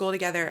went to school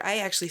together. I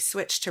actually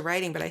switched to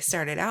writing, but I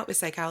started out with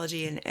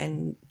psychology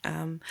and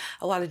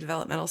a lot of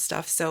developmental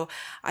stuff. So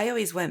I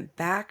always went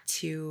back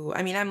to,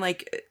 I mean, I'm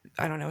like,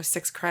 I don't know,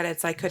 6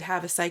 credits. I could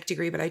have a psych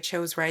degree, but I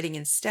chose writing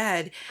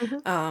instead.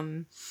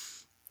 Mm-hmm.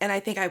 And I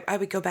think I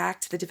would go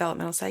back to the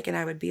developmental psych and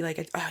I would be like,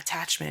 oh,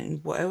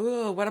 attachment.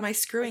 Whoa, what am I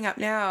screwing up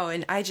now?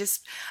 And I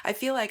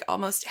feel like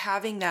almost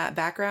having that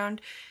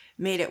background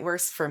made it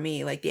worse for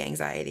me, like the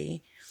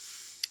anxiety.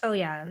 Oh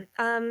yeah.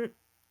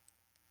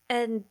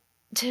 And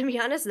to be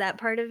honest, that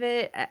part of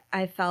it,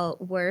 I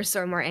felt worse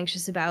or more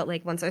anxious about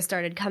like once I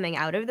started coming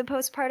out of the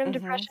postpartum Mm-hmm.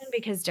 depression,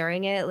 because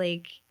during it,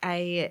 like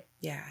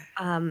Yeah.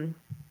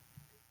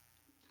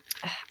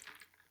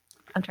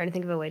 I'm trying to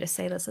think of a way to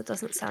say this that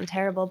doesn't sound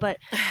terrible, but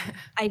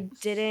I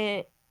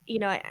didn't,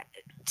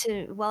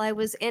 while I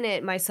was in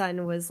it, my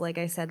son was, like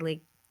I said,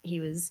 like he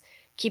was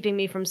keeping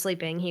me from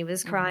sleeping. He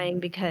was Mm-hmm. crying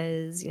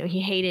because,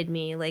 he hated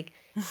me. Like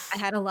I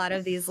had a lot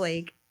of these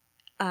like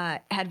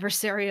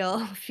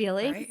adversarial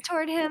feelings Right.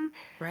 toward him.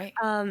 Right.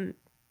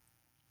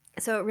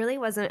 So it really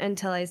wasn't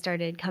until I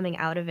started coming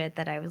out of it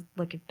that I was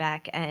looking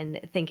back and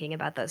thinking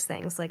about those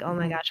things. Like, oh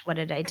my Mm-hmm. gosh, what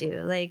did I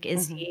do? Like,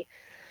 Mm-hmm.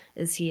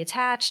 is he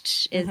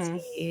attached? Is Mm-hmm.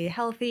 he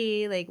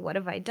healthy? Like, what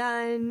have I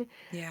done?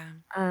 Yeah.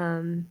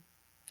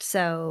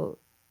 So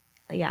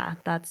yeah,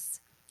 that's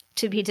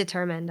to be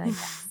determined, I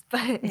guess.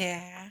 But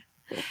Yeah.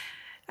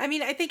 I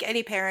mean, I think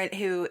any parent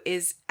who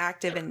is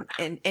active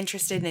and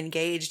interested and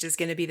engaged is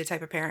going to be the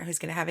type of parent who's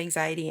going to have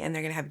anxiety and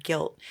they're going to have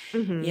guilt,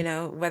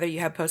 mhm. whether you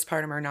have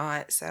postpartum or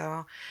not.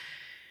 So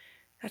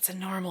that's a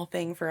normal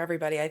thing for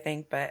everybody, I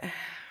think. But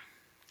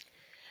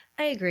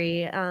I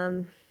agree,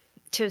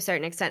 to a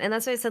certain extent, and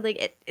that's why I said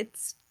like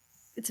it's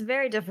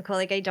very difficult.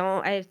 Like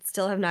I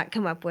still have not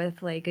come up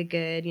with like a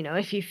good,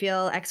 if you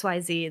feel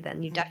XYZ,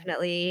 then you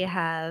definitely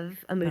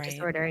have a mood right.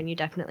 disorder and you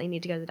definitely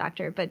need to go to the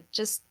doctor. But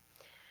just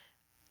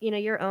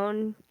your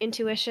own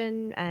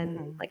intuition, and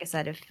Mm-hmm. like I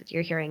said, if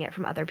you're hearing it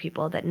from other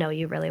people that know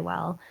you really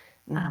well,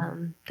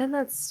 Mm-hmm. then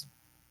that's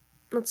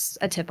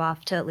a tip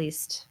off to at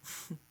least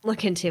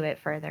look into it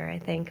further, I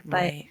think.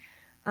 But Right.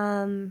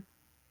 um,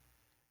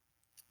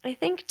 I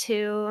think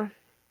too,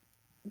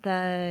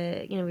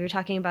 we were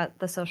talking about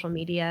the social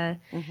media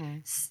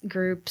Mm-hmm.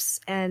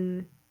 groups,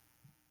 and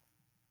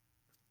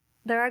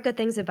there are good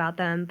things about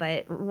them,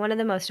 but one of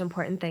the most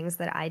important things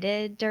that I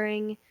did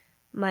during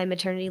my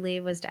maternity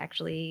leave was to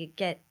actually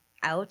get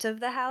out of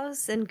the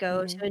house and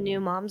go Mm-hmm. to a new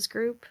moms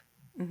group,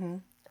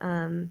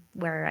 Mm-hmm.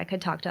 where I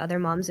could talk to other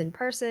moms in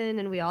person,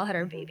 and we all had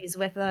our Mm-hmm. babies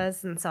with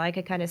us, and so I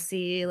could kind of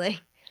see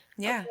like,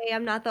 Yeah. okay,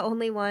 I'm not the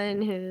only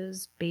one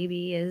whose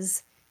baby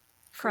is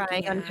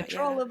crying Freaking out. Yeah.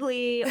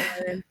 uncontrollably,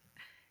 or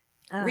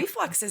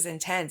Reflux is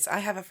intense. I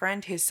have a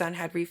friend whose son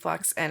had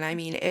reflux, and I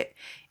mean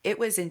it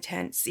was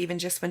intense. Even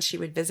just when she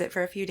would visit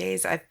for a few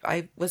days,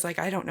 I was like,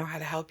 I don't know how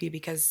to help you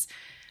because,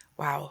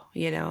 wow.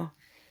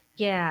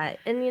 yeah,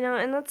 and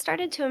and that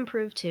started to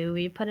improve too.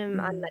 We put him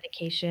on Mm-hmm.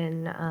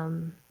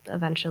 medication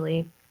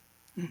eventually,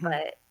 Mm-hmm.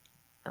 but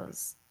it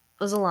was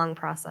a long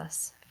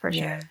process for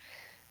sure.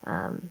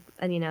 Yeah.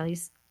 And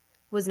he's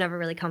was never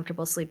really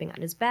comfortable sleeping on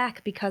his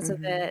back because of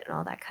Mm-hmm. it and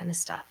all that kind of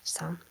stuff.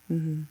 So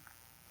Mm-hmm.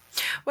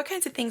 What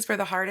kinds of things were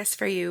the hardest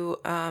for you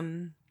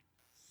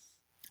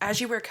as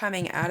you were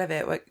coming out of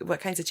it? What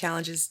kinds of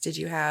challenges did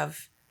you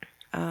have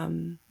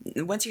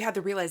once you had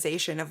the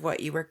realization of what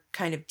you were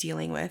kind of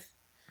dealing with?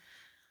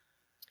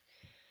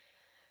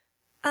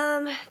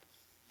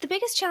 The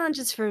biggest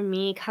challenges for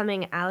me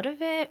coming out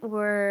of it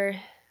were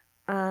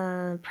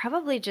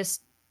probably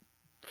just,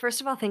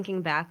 first of all,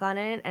 thinking back on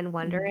it and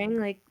wondering,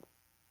 like,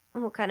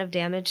 what kind of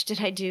damage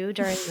did I do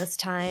during this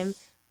time?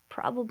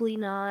 Probably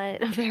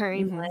not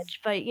very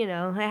much, but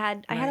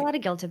I had a lot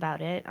of guilt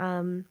about it,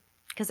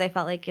 because I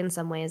felt like in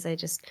some ways I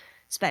just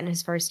spent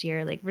his first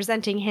year like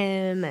resenting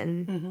him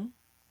and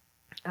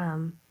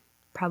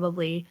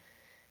probably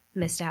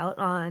missed out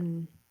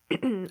on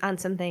on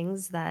some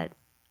things that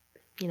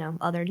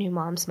other new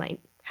moms might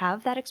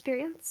have that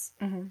experience.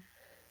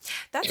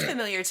 That's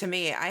familiar to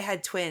me. I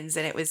had twins,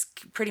 and it was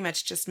pretty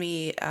much just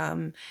me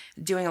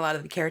doing a lot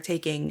of the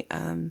caretaking,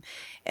 and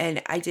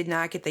I did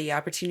not get the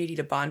opportunity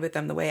to bond with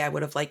them the way I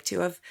would have liked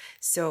to have.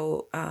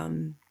 So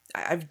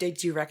I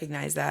do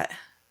recognize that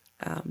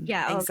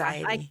anxiety. Oh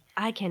gosh,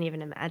 I can't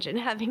even imagine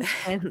having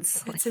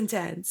twins. It's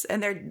intense,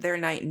 and they're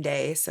night and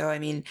day. So I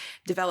mean,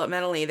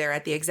 developmentally, they're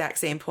at the exact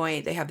same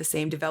point. They have the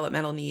same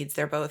developmental needs.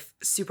 They're both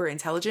super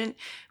intelligent,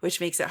 which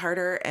makes it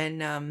harder.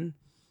 And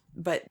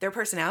but their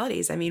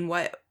personalities, I mean,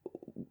 what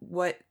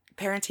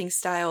parenting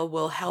style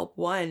will help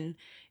one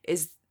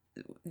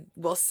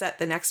will set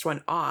the next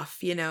one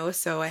off,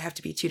 so I have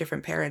to be two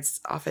different parents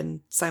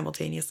often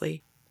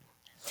simultaneously.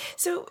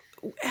 So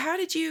how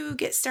did you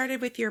get started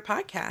with your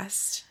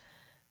podcast?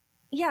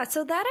 Yeah,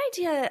 so that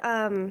idea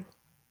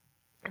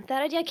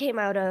came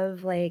out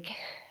of, like,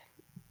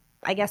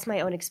 I guess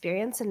my own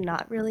experience and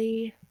not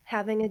really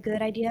having a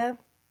good idea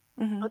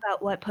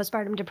about what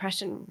postpartum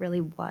depression really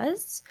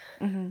was.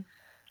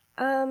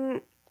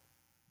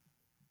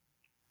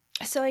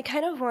 So I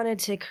kind of wanted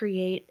to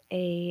create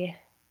a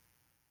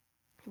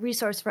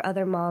resource for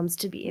other moms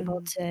to be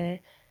able to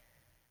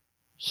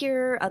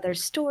hear other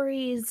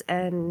stories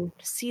and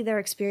see their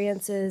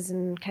experiences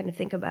and kind of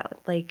think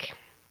about, like,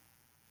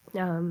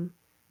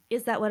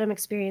 is that what I'm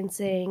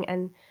experiencing?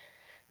 And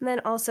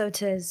then also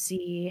to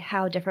see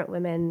how different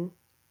women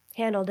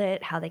handled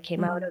it, how they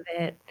came out of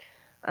it.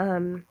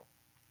 And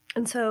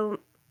so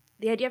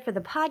the idea for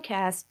the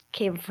podcast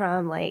came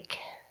from, like,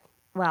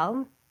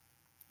 well,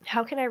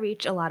 how can I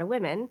reach a lot of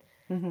women?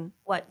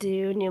 What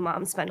do new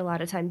moms spend a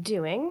lot of time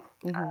doing?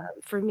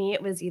 For me,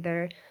 it was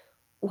either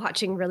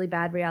watching really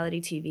bad reality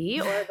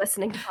TV or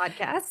listening to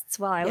podcasts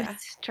while I was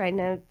trying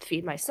to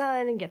feed my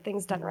son and get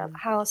things done around the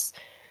house.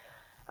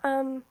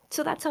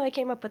 So that's how I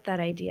came up with that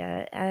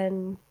idea.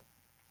 And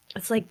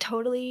it's like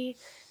totally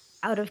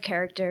out of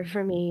character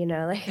for me,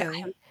 like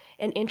I'm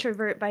an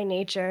introvert by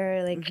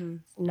nature, like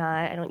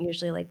I don't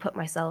usually like put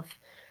myself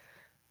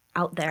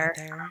out there.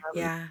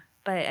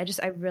 But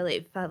I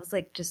really felt it was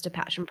like just a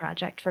passion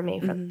project for me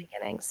from the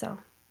beginning. So.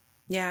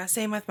 Yeah,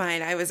 same with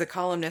mine. I was a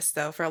columnist,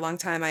 though. For a long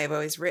time, I have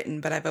always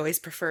written, but I've always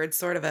preferred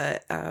sort of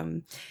a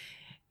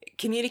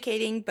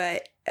communicating,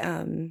 but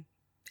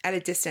at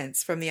a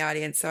distance from the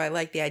audience. So I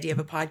like the idea of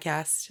a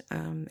podcast.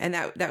 And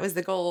that was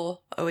the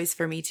goal always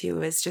for me,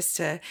 too, is just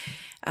to,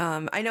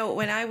 I know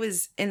when I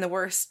was in the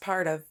worst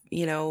part of,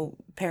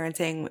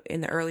 parenting in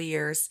the early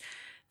years,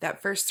 that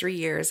first 3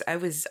 years, I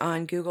was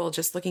on Google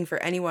just looking for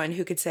anyone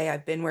who could say,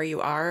 I've been where you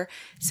are.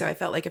 So I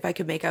felt like if I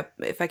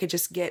could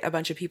just get a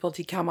bunch of people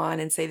to come on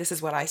and say, this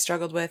is what I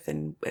struggled with.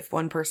 And if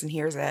one person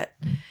hears it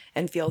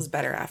and feels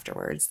better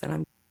afterwards, then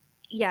I'm.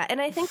 Yeah. And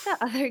I think the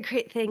other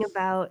great thing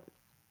about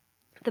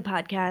the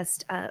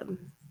podcast,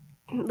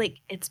 like,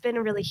 it's been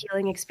a really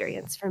healing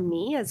experience for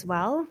me as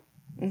well.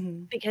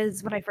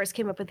 Because when I first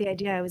came up with the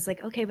idea, I was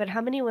like, okay, but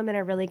how many women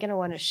are really going to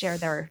want to share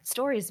their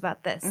stories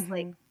about this?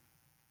 Like,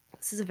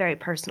 this is a very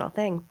personal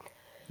thing.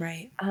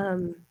 Right.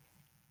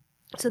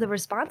 So the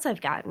response I've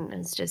gotten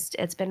is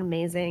it's been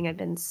amazing. I've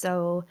been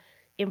so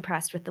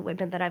impressed with the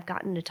women that I've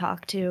gotten to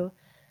talk to.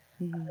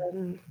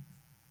 And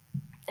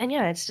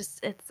yeah,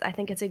 I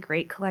think it's a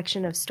great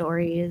collection of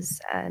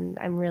stories, and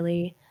I'm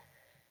really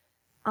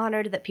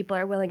honored that people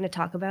are willing to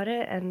talk about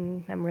it.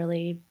 And I'm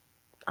really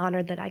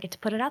honored that I get to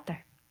put it out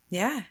there.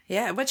 Yeah.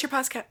 Yeah. What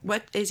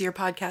is your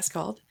podcast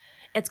called?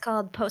 It's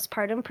called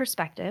Postpartum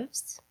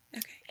Perspectives.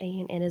 Okay.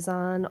 And it is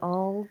on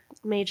all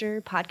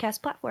major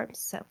podcast platforms.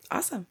 So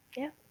awesome.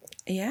 Yeah.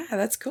 Yeah,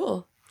 that's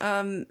cool.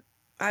 I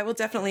will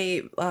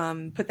definitely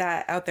put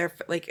that out there,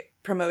 like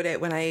promote it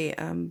when I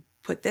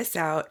put this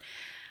out.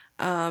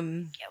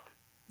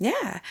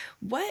 Yeah.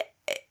 What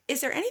is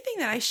there anything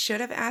that I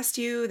should have asked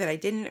you that I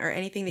didn't, or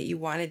anything that you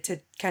wanted to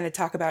kind of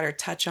talk about or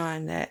touch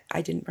on that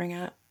I didn't bring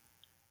up?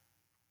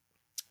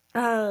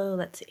 Oh,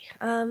 let's see.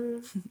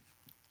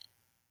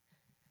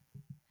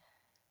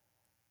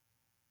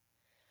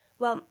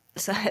 Well,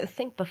 so I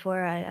think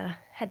before I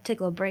had to take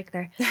a little break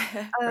there.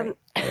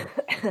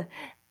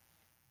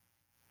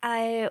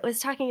 I was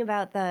talking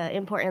about the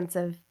importance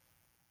of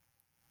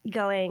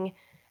going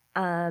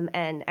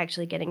and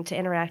actually getting to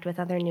interact with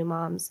other new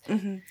moms.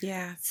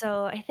 Yeah.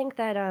 So I think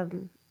that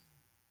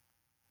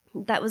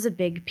that was a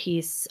big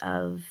piece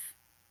of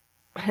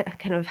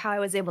kind of how I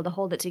was able to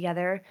hold it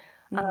together,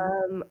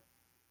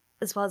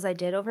 as well as I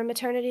did over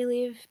maternity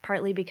leave,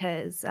 partly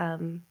because,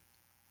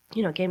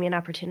 it gave me an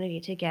opportunity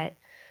to get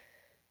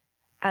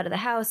out of the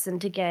house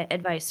and to get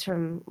advice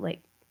from,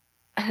 like,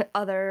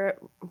 other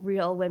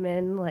real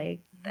women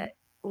like that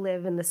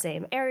live in the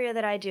same area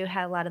that I do,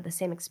 had a lot of the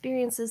same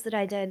experiences that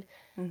I did.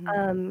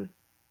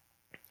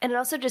 And it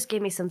also just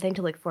gave me something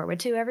to look forward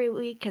to every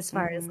week, as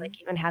far as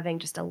like even having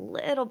just a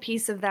little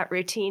piece of that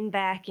routine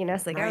back.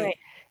 It's like, all right,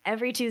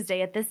 every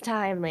Tuesday at this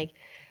time, like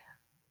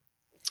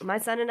my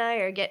son and I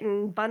are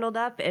getting bundled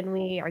up and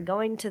we are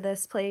going to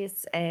this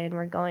place and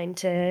we're going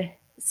to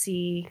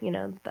see,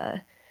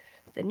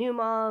 the new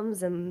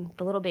moms and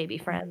the little baby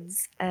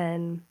friends.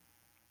 And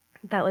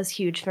that was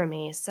huge for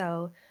me.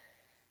 So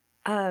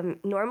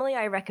normally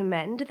I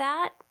recommend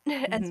that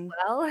as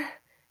well.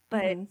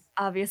 But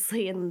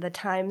obviously in the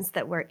times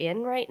that we're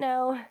in right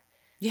now.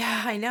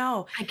 Yeah, I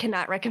know. I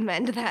cannot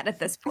recommend that at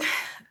this point.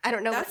 I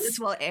don't know when this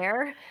will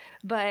air,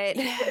 but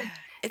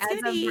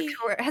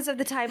as of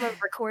the time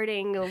of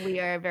recording, we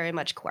are very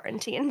much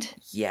quarantined.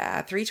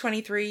 Yeah,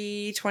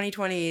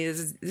 3/23/2020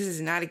 this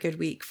is not a good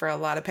week for a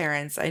lot of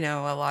parents. I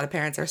know a lot of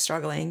parents are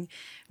struggling.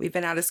 We've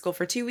been out of school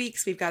for 2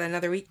 weeks. We've got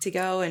another week to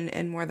go,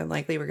 and more than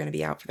likely we're going to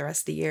be out for the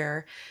rest of the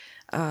year.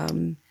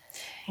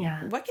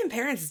 Yeah. What can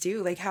parents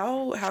do? Like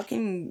how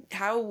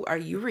are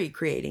you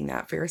recreating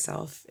that for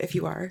yourself if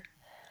you are?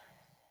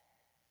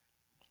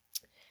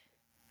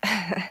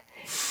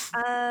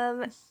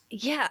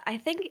 Yeah, I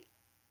think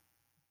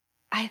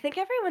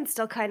everyone's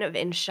still kind of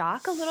in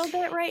shock a little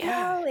bit right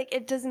now. Like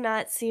it does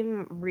not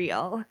seem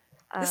real.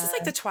 This is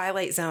like the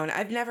Twilight Zone.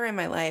 I've never in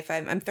my life,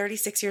 I'm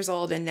 36 years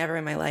old, and never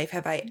in my life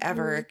have I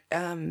ever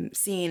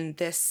seen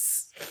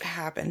this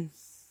happen.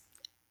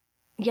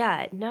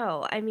 Yeah,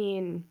 no, I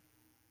mean,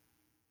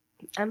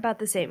 I'm about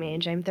the same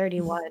age. I'm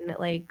 31.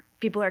 Like,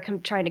 people are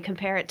trying to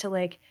compare it to,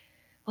 like,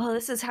 well,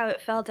 this is how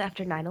it felt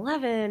after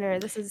 9/11, or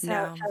this is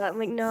how it felt. I'm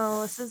like,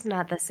 no, this is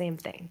not the same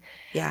thing.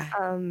 Yeah.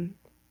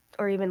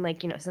 Or even,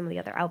 like, some of the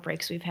other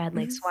outbreaks we've had,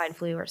 like swine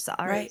flu or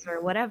SARS or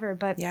whatever.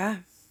 But, yeah.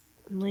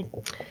 I'm like,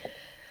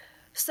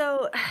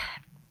 so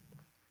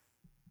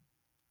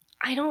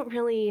I don't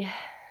really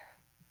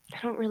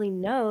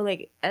know,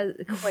 like,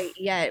 quite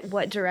yet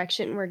what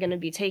direction we're going to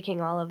be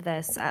taking all of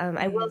this.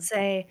 I will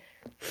say,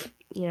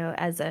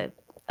 as a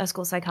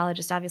school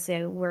psychologist, obviously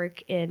I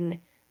work in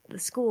the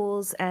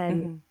schools,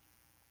 and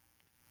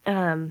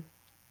the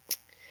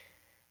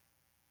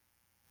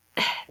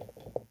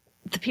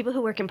people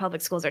who work in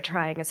public schools are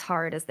trying as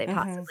hard as they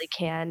possibly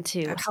can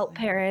to help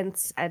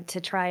parents and to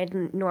try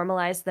and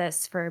normalize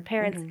this for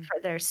parents and for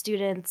their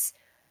students.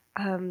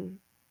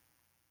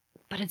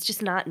 But it's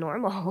just not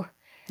normal.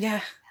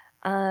 Yeah.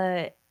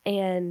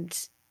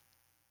 And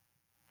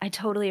I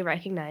totally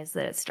recognize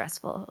that it's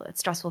stressful.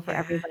 It's stressful for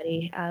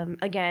everybody.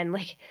 Again,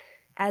 like,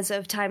 as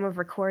of time of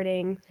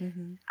recording,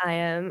 I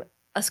am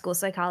a school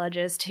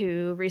psychologist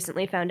who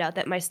recently found out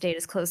that my state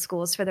has closed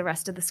schools for the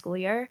rest of the school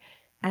year.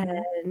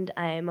 And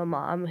I'm a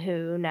mom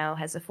who now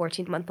has a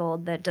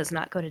 14-month-old that does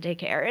not go to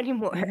daycare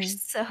anymore.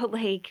 So,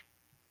 like,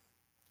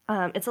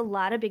 it's a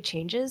lot of big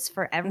changes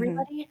for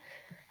everybody.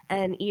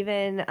 And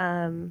even,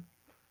 in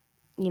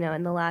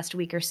the last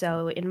week or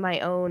so, in my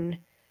own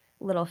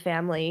little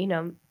family,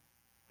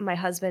 my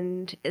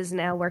husband is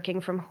now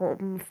working from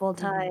home full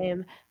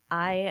time.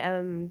 I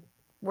am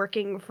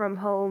working from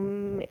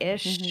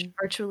home-ish,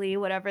 virtually,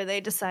 whatever they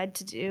decide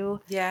to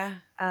do. Yeah.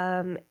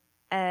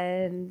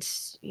 And,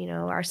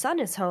 our son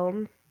is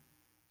home.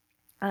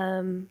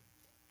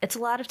 It's a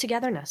lot of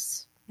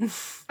togetherness.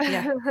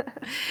 Yeah.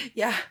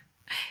 Yeah,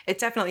 it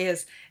definitely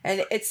is.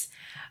 And it's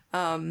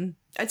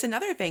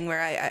another thing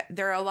where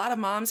there are a lot of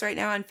moms right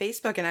now on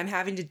Facebook, and I'm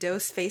having to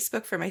dose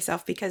Facebook for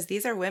myself, because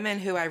these are women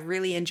who I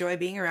really enjoy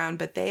being around,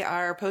 but they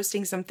are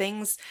posting some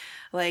things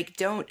like,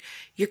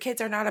 your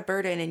kids are not a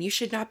burden and you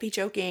should not be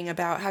joking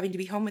about having to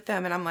be home with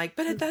them. And I'm like,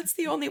 but that's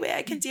the only way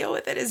I can deal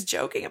with it, is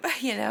joking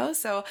about,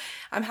 so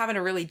I'm having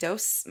to really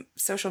dose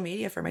social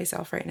media for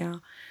myself right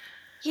now.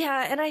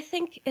 Yeah. And I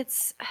think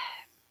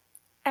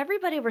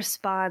everybody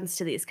responds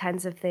to these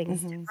kinds of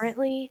things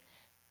differently.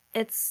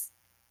 It's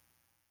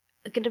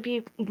going to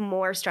be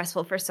more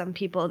stressful for some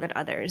people than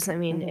others. I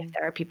mean, if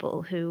there are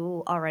people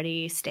who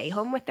already stay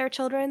home with their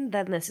children,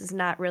 then this is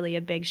not really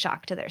a big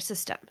shock to their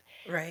system.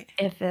 Right.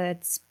 If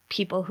it's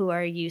people who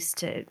are used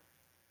to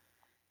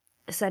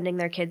sending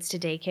their kids to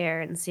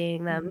daycare and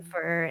seeing them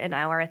for an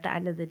hour at the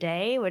end of the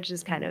day, which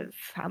is kind of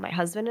how my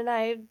husband and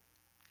I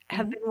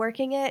have been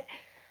working it,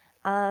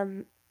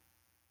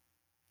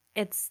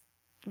 it's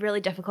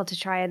really difficult to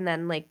try and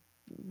then, like,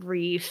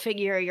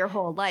 refigure your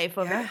whole life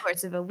over the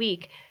course of a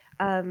week.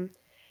 And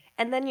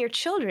then your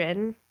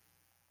children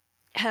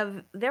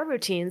their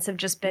routines have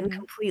just been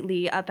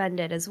completely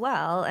upended as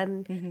well.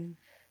 And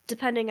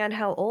depending on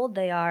how old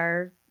they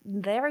are,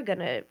 they're going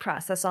to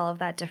process all of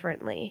that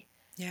differently.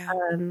 Yeah.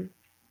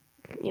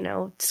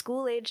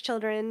 School age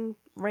children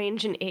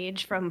range in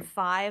age from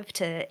 5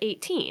 to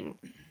 18.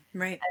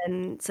 Right.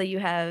 And so you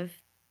have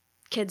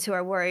kids who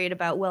are worried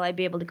about, will I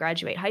be able to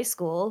graduate high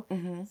school,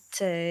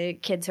 to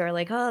kids who are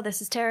like, oh,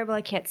 this is terrible,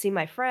 I can't see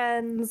my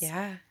friends.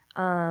 Yeah.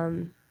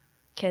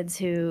 Kids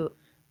who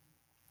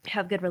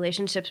have good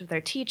relationships with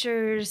their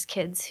teachers,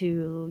 kids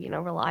who,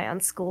 rely on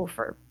school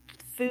for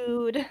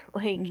food.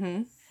 Like,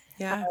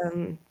 Yeah.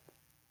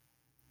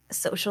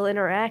 Social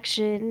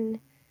interaction.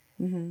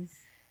 Mm-hmm.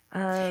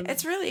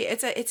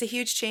 It's a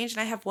huge change.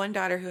 And I have one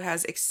daughter who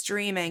has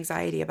extreme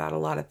anxiety about a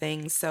lot of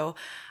things. So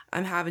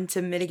I'm having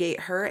to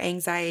mitigate her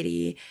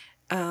anxiety,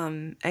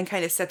 and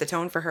kind of set the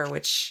tone for her,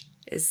 which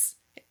is,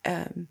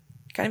 kind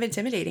of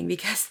intimidating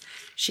because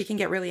she can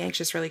get really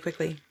anxious really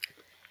quickly.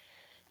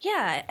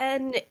 Yeah.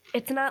 And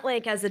it's not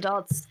like as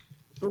adults,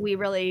 we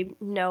really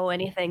know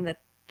anything that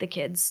the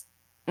kids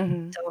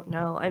don't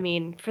know. I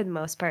mean, for the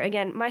most part,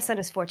 again, my son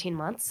is 14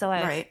 months,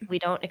 so we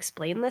don't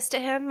explain this to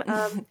him.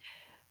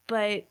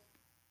 But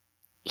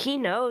he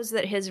knows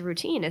that his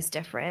routine is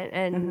different,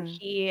 and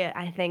he,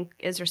 I think,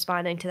 is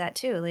responding to that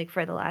too. Like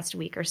for the last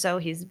week or so,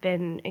 he's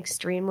been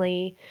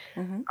extremely,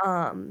 I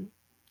don't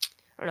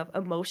know if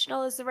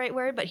emotional is the right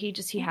word, but he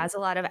has a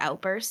lot of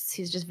outbursts.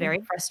 He's just very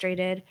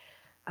frustrated.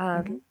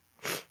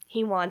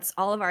 He wants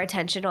all of our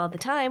attention all the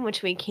time,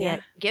 which we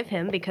can't give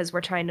him because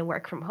we're trying to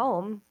work from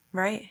home.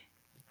 Right.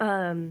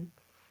 And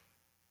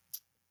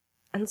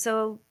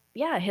so,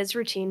 yeah, his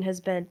routine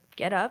has been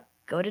get up,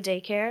 go to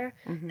daycare.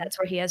 That's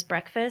where he has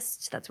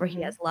breakfast. That's where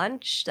he has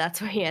lunch.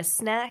 That's where he has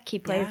snack. He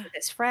plays with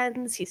his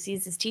friends. He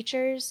sees his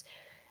teachers.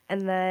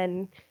 And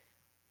then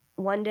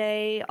one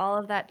day, all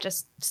of that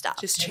just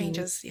stops. Just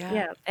changes. Yeah.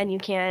 Yeah. And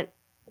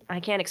I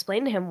can't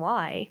explain to him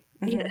why,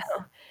 you know?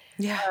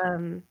 Yeah.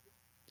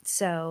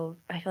 So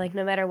I feel like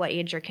no matter what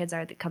age your kids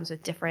are, that comes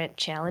with different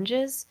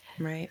challenges.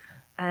 Right.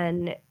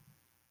 And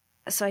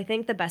so I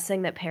think the best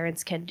thing that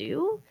parents can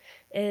do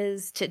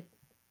is to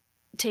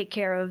take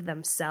care of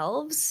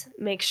themselves,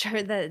 make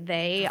sure that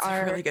That's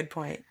a really good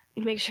point.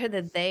 Make sure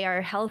that they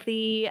are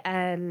healthy,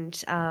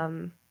 and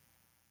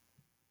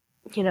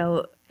you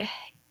know,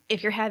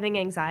 if you're having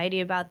anxiety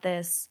about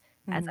this,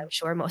 as I'm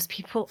sure most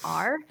people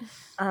are,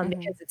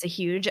 because it's a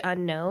huge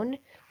unknown.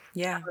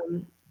 Yeah.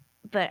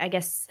 But I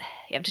guess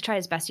you have to try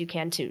as best you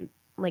can to,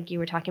 like you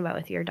were talking about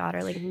with your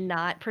daughter, like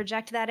not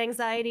project that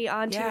anxiety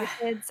onto your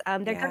kids. They're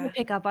going to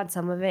pick up on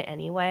some of it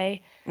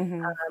anyway.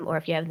 Or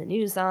if you have the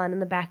news on in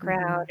the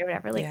background or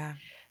whatever, like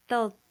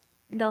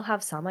they'll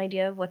have some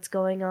idea of what's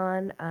going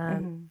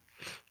on.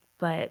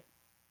 But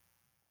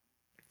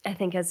I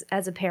think as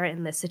a parent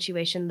in this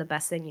situation, the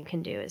best thing you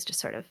can do is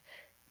just sort of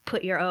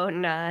put your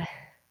own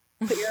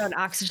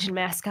oxygen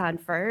mask on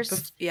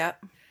first.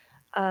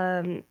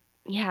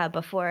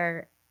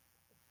 Before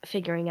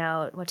figuring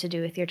out what to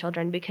do with your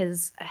children,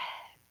 because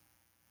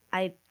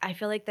I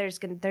feel like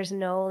there's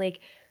no like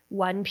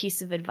one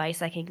piece of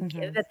advice I can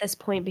give at this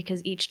point,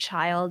 because each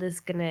child is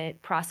gonna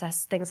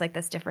process things like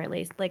this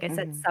differently. Like I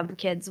said, some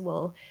kids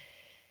will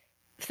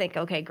think,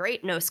 okay,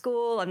 great, no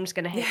school, I'm just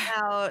gonna hang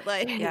out,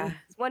 like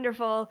it's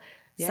wonderful.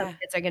 Some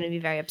kids are gonna be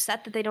very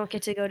upset that they don't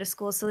get to go to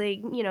school. So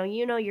they, you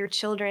know your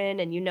children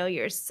and you know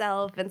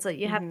yourself, and so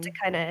you have to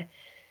kind of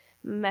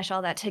mesh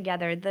all that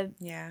together.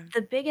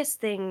 The biggest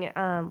thing,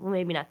 well,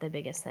 maybe not the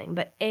biggest thing,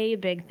 but a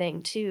big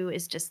thing too,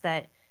 is just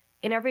that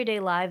in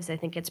everyday lives, I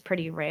think it's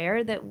pretty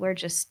rare that we're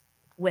just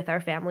with our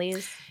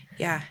families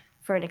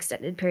for an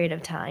extended period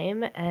of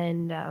time.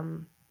 And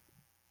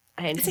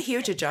it's a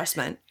huge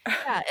adjustment.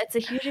 Yeah, it's a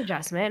huge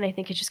adjustment. And I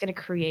think it's just going to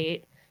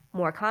create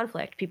more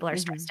conflict. People are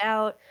stressed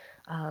out.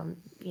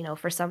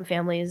 For some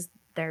families,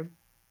 their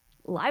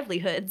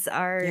livelihoods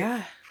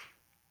are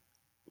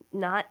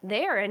not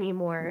there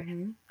anymore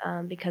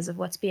because of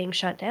what's being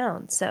shut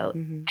down. So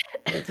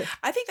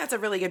I think that's a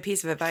really good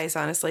piece of advice,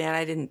 honestly. And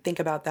I didn't think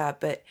about that.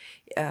 But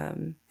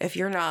if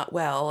you're not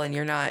well and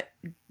you're not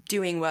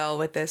doing well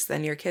with this,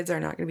 then your kids are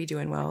not going to be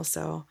doing well.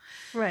 So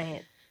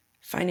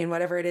finding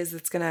whatever it is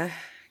that's going to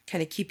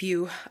kind of keep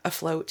you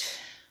afloat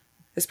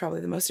is probably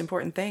the most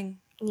important thing.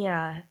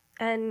 Yeah.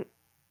 And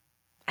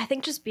I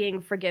think just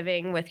being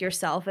forgiving with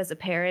yourself as a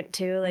parent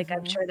too. Like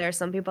I'm sure there are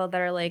some people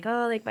that are like,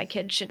 oh, like my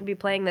kid shouldn't be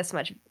playing this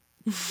much.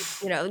 They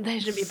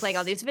shouldn't be playing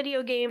all these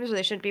video games, or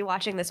they shouldn't be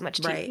watching this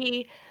much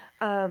TV.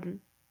 And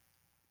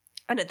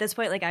at this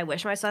point, like I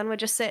wish my son would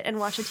just sit and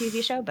watch a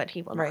TV show, but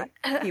he will not.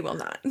 He will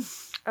not.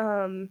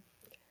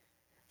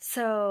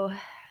 So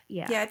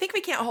I think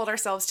we can't hold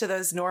ourselves to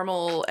those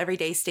normal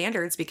everyday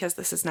standards, because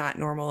this is not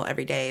normal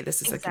every day.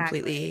 This is a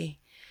completely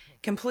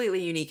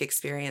unique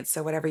experience.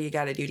 So whatever you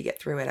got to do to get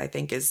through it, I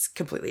think is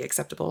completely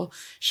acceptable,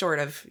 short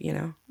of,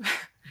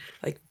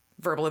 like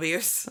verbal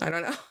abuse. I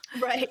don't know.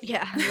 Right.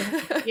 Yeah.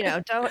 You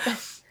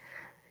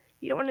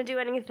don't want to do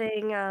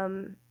anything.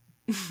 You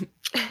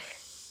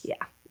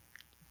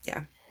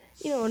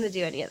don't want to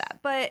do any of that.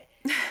 But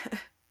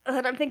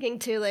then I'm thinking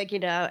too, like,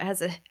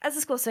 as a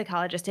school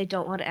psychologist, I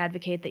don't want to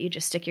advocate that you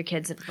just stick your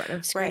kids in front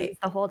of screens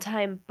the whole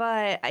time.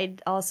 But I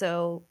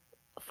also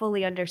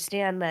fully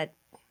understand that,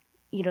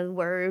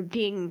 we're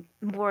being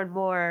more and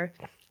more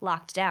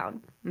locked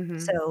down.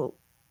 So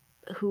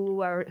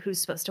who's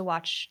supposed to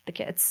watch the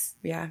kids?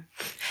 Yeah.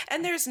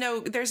 And there's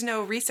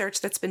no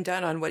research that's been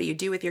done on what do you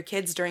do with your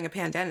kids during a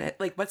pandemic?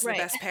 Like, what's the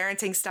best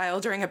parenting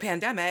style during a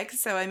pandemic?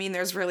 So, I mean,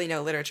 there's really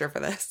no literature for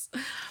this.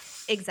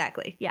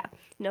 Exactly. Yeah.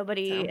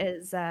 Nobody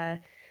is,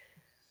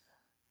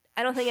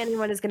 I don't think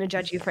anyone is going to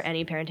judge you for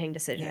any parenting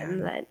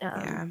decision that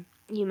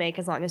you make,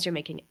 as long as you're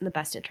making it in the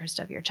best interest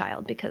of your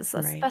child, because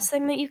that's the best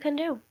thing that you can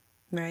do.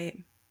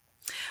 Right.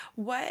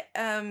 What,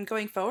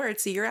 going forward,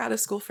 so you're out of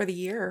school for the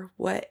year.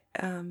 What,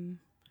 how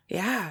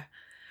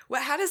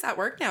does that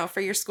work now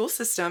for your school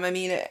system? I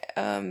mean,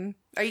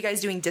 are you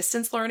guys doing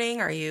distance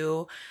learning? Are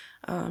you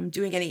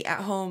doing any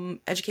at-home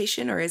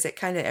education, or is it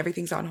kind of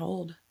everything's on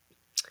hold?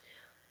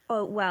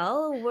 Oh,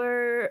 well,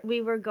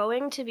 we were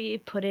going to be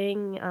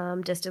putting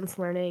distance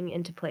learning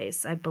into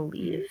place, I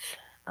believe.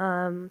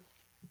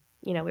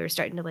 We were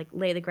starting to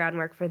lay the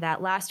groundwork for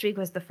that. Last week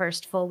was the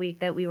first full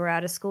week that we were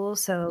out of school,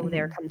 so they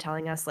were kind of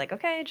telling us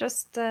okay,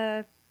 just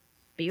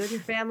be with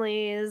your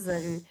families,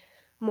 and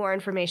more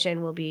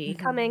information will be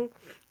coming.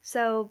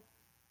 So,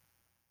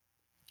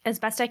 as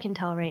best I can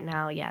tell right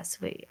now, yes,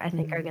 I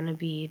think are going to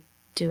be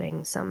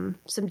doing some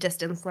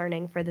distance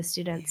learning for the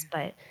students,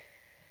 but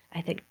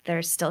I think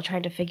they're still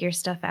trying to figure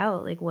stuff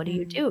out. What do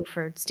you do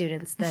for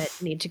students that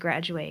need to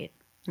graduate?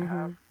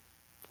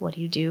 What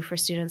do you do for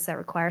students that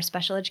require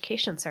special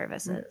education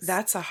services?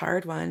 That's a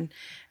hard one.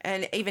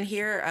 And even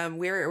here,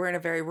 we're in a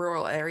very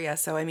rural area.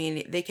 So, I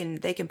mean, they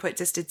can put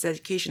distance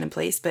education in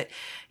place, but,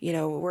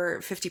 we're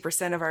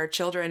 50% of our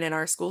children in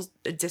our school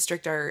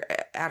district are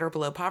at or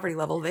below poverty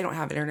level. They don't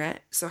have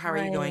internet. So how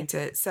are you going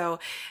to? So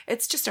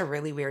it's just a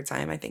really weird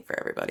time, I think, for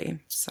everybody.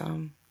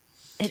 So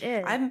it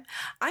is.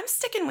 I'm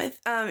sticking with,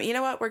 you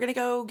know what? We're going to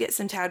go get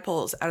some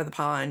tadpoles out of the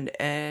pond,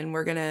 and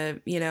we're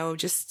going to,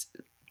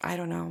 I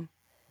don't know,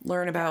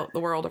 learn about the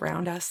world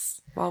around us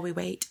while we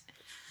wait.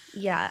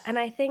 Yeah. And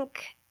I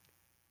think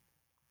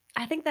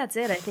that's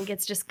it. I think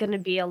it's just going to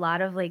be a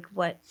lot of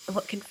what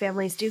can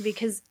families do?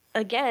 Because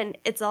again,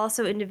 it's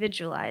also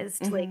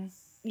individualized.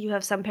 You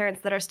have some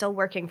parents that are still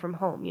working from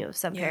home. You have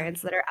some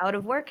parents that are out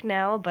of work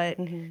now, but,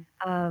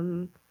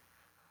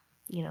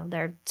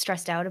 they're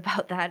stressed out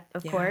about that,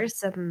 of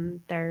course.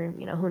 And they're,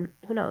 who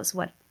knows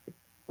what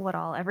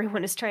all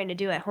everyone is trying to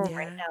do at home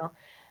right now.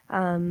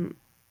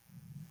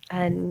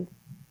 And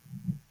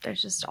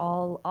there's just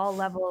all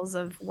levels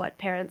of what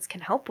parents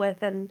can help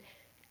with, and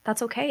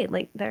that's okay.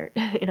 They're,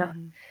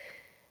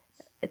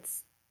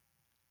 it's,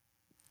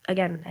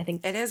 again, I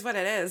think it is what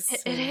it is.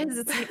 It is.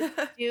 It's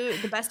do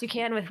the best you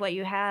can with what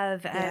you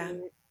have.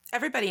 And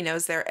everybody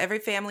knows every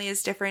family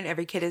is different.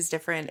 Every kid is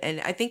different.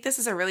 And I think this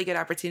is a really good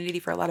opportunity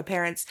for a lot of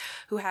parents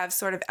who have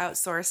sort of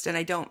outsourced, and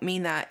I don't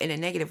mean that in a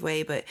negative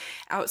way, but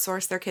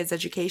outsourced their kids'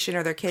 education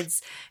or their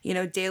kids',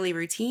 daily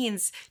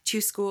routines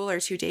to school or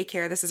to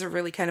daycare. This is a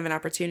really kind of an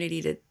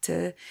opportunity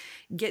to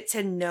get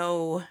to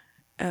know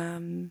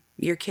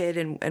your kid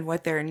and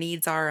what their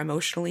needs are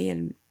emotionally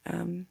and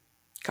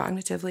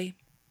cognitively.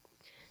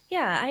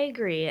 Yeah, I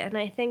agree. And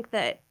I think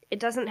that it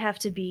doesn't have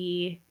to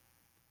be,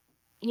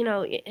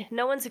 no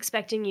one's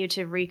expecting you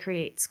to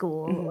recreate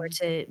school or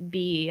to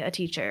be a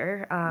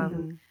teacher.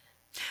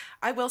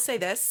 I will say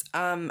this.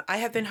 I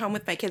have been home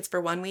with my kids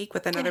for 1 week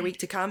with another week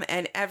to come.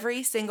 And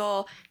every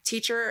single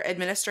teacher,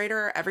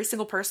 administrator, every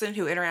single person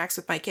who interacts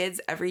with my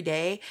kids every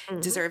day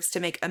deserves to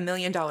make $1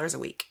 million a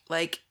week.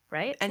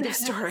 Right? End of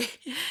story.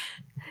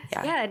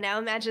 Yeah. Now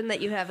imagine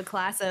that you have a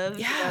class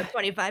of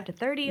 25 to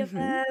 30 of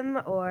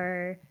them,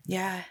 or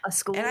a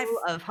school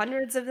of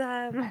hundreds of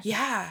them.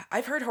 Yeah.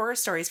 I've heard horror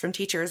stories from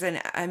teachers,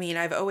 and I mean,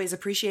 I've always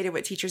appreciated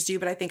what teachers do,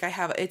 but I think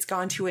it's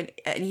gone to an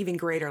even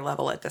greater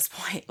level at this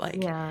point.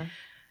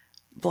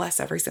 Bless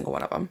every single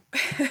one of them.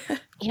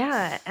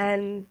 Yeah.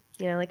 And,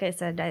 like I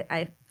said,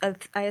 I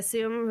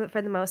assume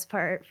for the most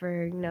part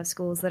for,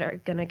 schools that are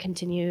going to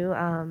continue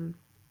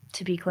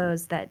to be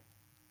closed, that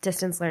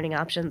distance learning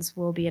options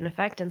will be in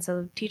effect. And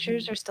so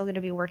teachers are still going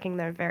to be working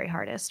their very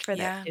hardest for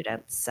their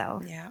students.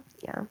 So, yeah.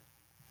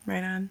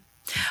 Right on.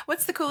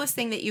 What's the coolest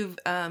thing that you've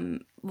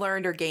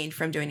learned or gained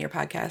from doing your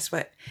podcast?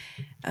 What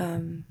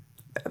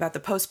about the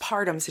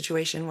postpartum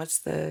situation? What's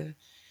the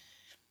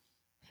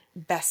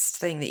best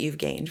thing that you've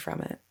gained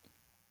from it?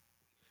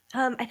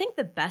 I think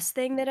the best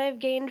thing that I've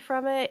gained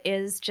from it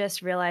is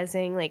just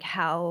realizing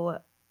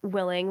how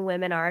willing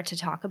women are to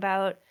talk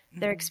about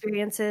their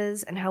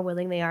experiences and how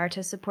willing they are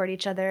to support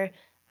each other.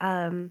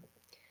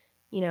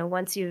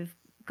 Once you've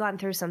gone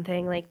through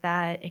something like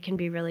that, it can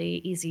be really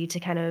easy to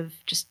kind of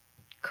just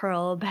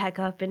curl back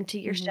up into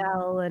your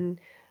shell and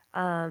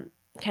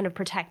kind of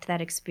protect that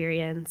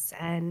experience.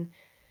 And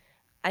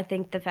I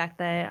think the fact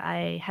that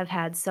I have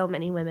had so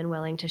many women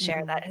willing to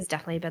share that has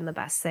definitely been the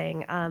best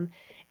thing. And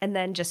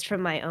then just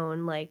from my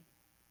own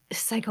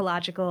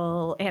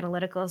psychological,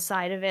 analytical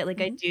side of it,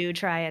 I do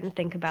try and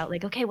think about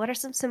okay, what are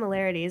some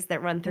similarities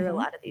that run through a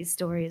lot of these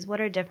stories?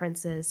 What are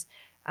differences?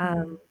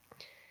 And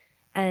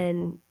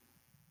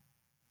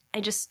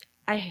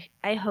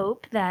I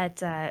hope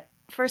that,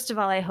 first of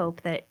all, I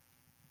hope that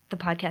the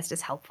podcast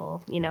is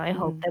helpful. I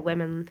hope that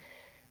women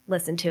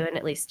listen to it and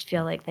at least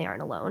feel like they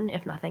aren't alone,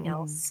 if nothing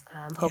else.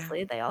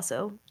 Hopefully they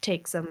also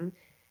take some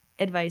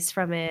advice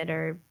from it,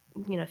 or,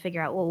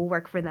 figure out what will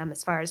work for them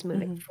as far as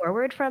moving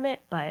forward from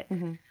it. But,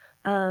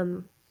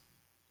 so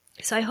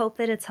I hope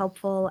that it's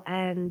helpful,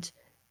 and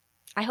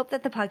I hope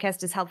that the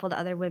podcast is helpful to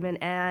other women.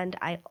 And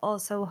I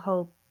also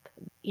hope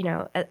you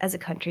know, as a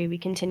country, we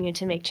continue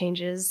to make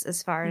changes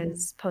as far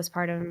as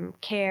postpartum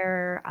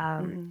care,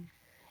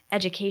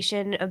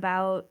 education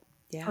about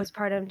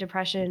postpartum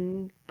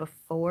depression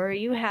before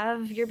you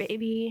have your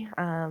baby.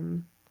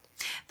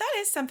 That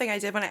is something I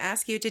did want to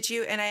ask you. Did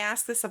you, and I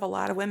ask this of a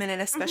lot of women,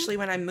 and especially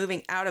when I'm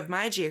moving out of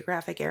my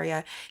geographic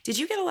area, did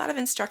you get a lot of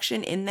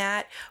instruction in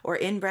that, or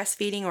in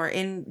breastfeeding, or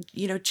in,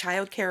 you know,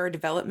 childcare or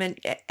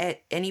development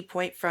at any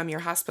point from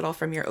your hospital,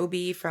 from your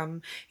OB,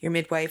 from your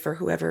midwife, or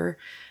whoever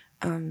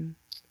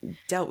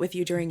dealt with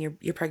you during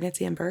your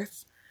pregnancy and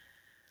birth?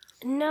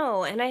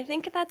 No, and I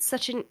think that's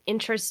such an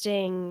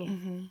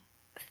interesting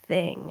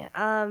thing,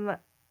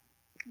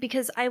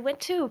 because I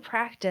went to a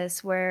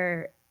practice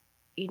where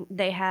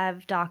they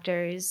have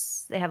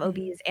doctors, they have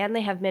OBs, and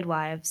they have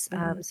midwives.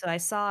 So I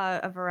saw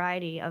a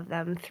variety of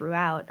them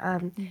throughout.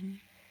 And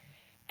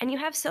you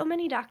have so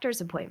many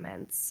doctor's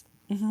appointments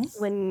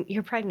when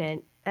you're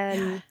pregnant.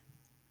 And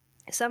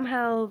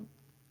somehow,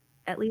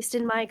 at least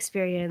in my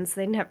experience,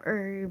 they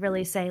never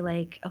really say,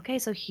 like, okay,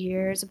 so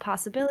here's a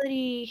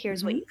possibility,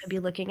 here's what you could be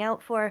looking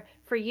out for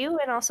you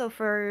and also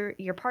for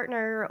your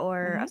partner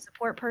or a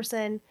support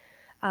person.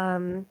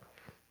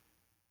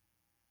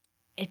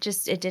 It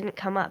didn't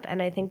come up.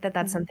 And I think that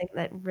that's something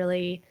that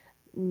really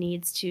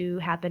needs to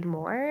happen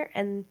more.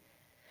 And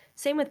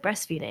same with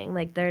breastfeeding.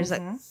 Like there's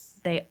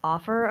they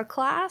offer a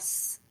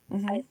class,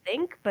 I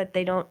think, but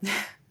they don't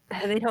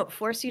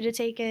force you to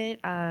take it.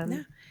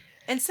 No.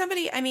 And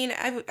somebody, I mean,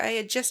 I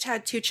had just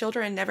had 2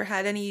 children, never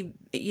had any,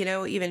 you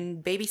know,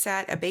 even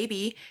babysat a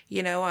baby,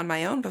 you know, on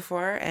my own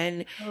before.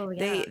 And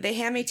they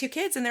hand me 2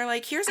 kids and they're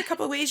like, here's a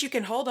couple of ways you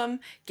can hold them.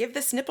 Give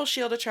this nipple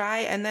shield a try.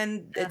 And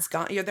then it's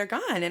gone. They're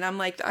gone. And I'm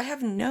like,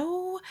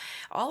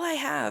 all I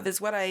have is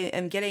what I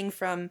am getting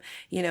from,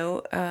 you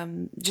know,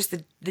 just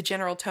the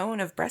general tone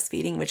of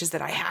breastfeeding, which is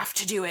that I have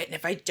to do it. And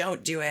if I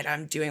don't do it,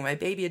 I'm doing my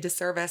baby a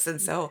disservice.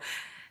 And so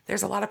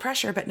there's a lot of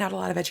pressure, but not a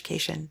lot of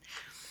education.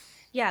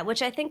 Yeah,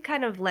 which I think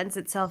kind of lends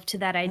itself to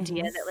that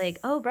idea that, like,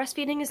 oh,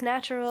 breastfeeding is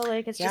natural,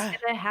 like, it's just going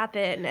to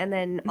happen. And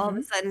then all of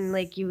a sudden,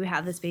 like, you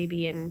have this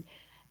baby and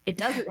it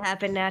doesn't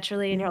happen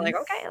naturally. And you're like,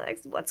 okay, like,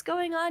 what's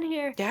going on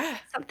here? Yeah.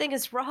 Something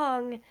is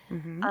wrong.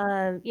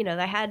 You know,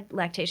 I had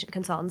lactation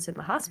consultants in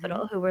the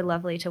hospital who were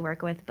lovely to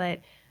work with. But,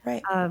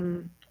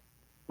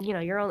 you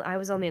know, I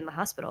was only in the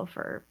hospital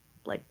for,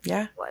 like,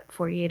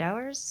 48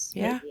 hours?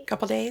 Yeah, a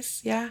couple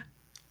days. Yeah.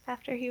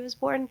 After he was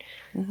born.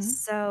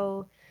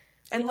 So...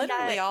 And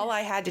literally all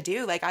I had to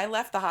do, like I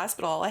left the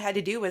hospital, all I had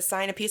to do was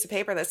sign a piece of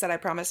paper that said I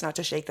promised not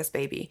to shake this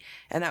baby.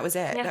 And that was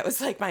it. Yeah. That was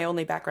like my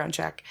only background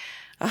check.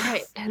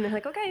 Right. And they're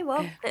like, okay,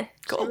 well,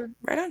 cool.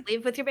 Right on.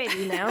 Leave with your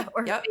baby now.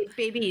 Or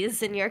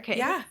babies in your case.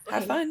 Yeah.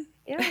 Have fun.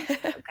 Yeah.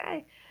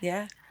 Okay.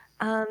 Yeah.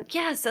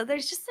 So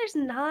there's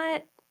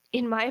not,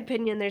 in my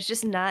opinion, there's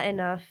just not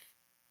enough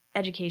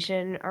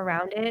education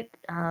around it.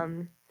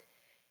 And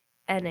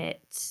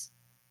it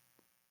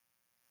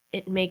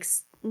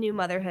makes new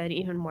motherhood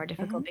even more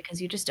difficult because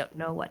you just don't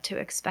know what to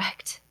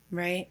expect.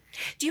 Right.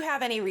 Do you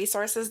have any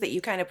resources that you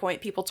kind of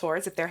point people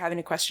towards if they're having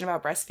a question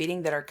about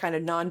breastfeeding that are kind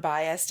of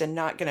non-biased and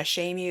not going to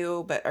shame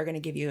you, but are going to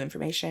give you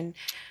information?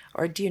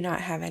 Or do you not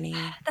have any?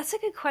 That's a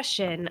good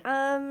question.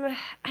 I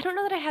don't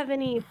know that I have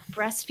any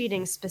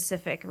breastfeeding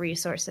specific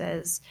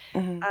resources,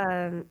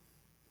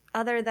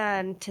 other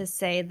than to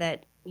say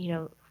that, you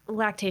know,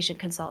 lactation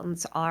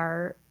consultants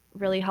are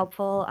really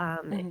helpful.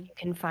 If you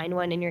can find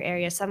one in your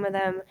area, some of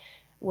them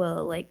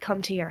will like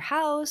come to your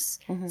house.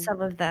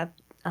 Some of the,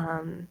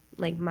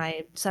 like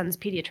my son's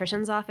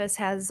pediatrician's office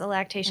has a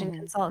lactation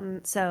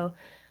consultant. So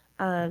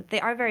they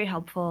are very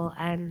helpful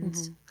and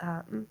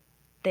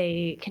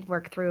they can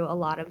work through a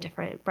lot of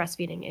different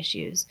breastfeeding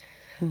issues.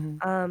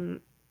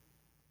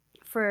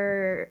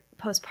 For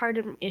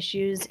postpartum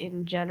issues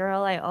in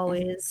general, I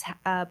always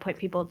point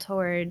people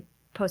toward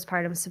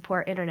Postpartum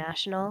Support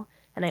International,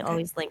 and I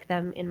always link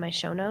them in my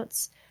show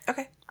notes.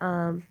 Okay.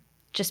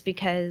 Just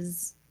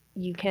because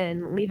you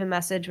can leave a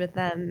message with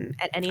them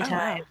at any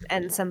time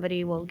and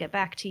somebody will get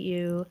back to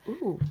you,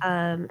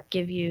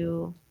 give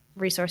you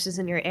resources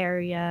in your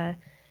area.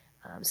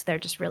 So they're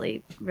just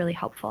really, really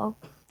helpful.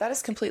 That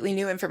is completely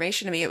new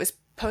information to me. It was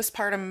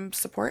Postpartum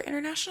Support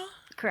International?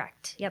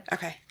 Correct. Yep.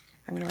 Okay.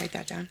 I'm going to write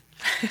that down.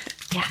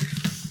 Yeah.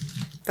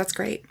 That's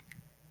great.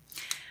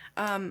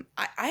 I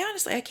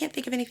honestly, I can't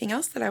think of anything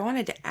else that I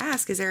wanted to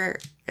ask. Is there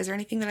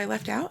anything that I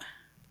left out?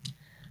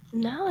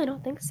 No, I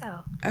don't think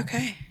so.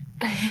 Okay.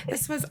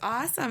 This was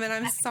awesome, and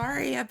I'm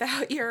sorry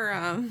about your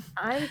I'm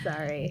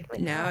sorry.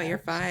 No, you're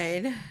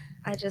fine.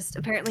 I just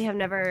apparently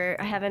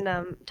I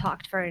haven't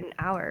talked for an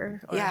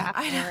hour or half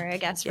an hour, I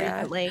guess,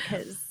 recently,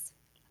 because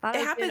it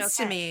happens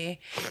to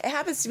me. It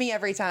happens to me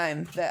every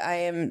time that I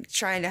am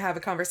trying to have a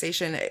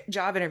conversation.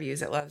 Job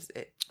interviews, it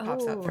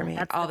pops up for me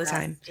all the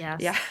time. Yes.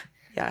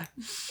 Yeah.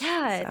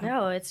 So.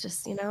 No, it's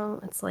just,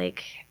 it's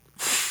like,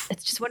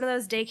 it's just one of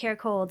those daycare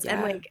colds.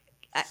 And like,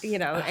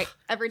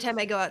 every time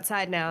I go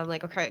outside now, I'm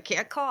like, okay, I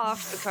can't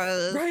cough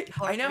because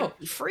I know.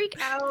 Freak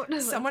out.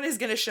 Someone is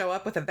going to show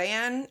up with a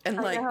van and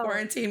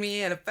quarantine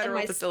me in a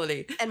federal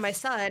facility. And my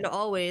son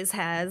always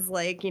has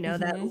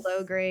that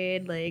low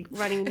grade,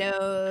 runny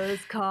nose,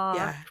 cough.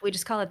 Yeah. We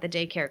just call it the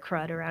daycare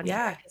crud around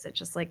here because it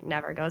just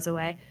never goes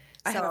away.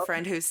 I have a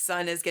friend whose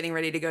son is getting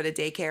ready to go to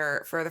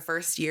daycare for the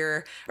first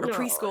year or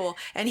preschool.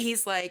 And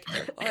he's like,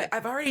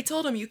 I've already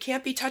told him you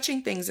can't be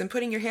touching things and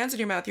putting your hands in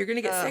your mouth. You're going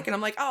to get sick. And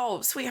I'm like,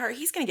 oh, sweetheart,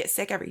 he's going to get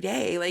sick every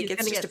day.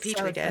 It's just a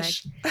petri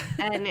dish.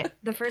 And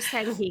the first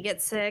time he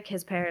gets sick,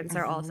 his parents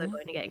are also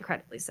going to get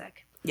incredibly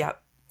sick.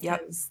 Yep.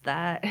 It's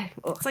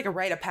like a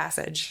rite of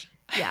passage.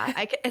 Yeah,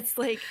 it's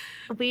I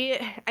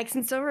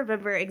can still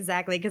remember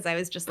exactly because I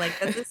was just like,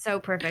 this is so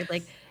perfect.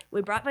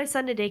 We brought my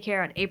son to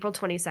daycare on April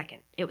 22nd.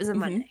 It was a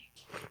Monday.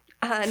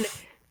 On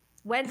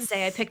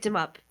Wednesday, I picked him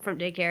up from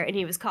daycare, and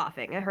he was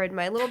coughing. I heard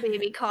my little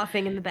baby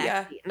coughing in the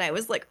backseat, and I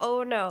was like,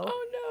 oh, no.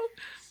 Oh,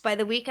 no. By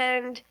the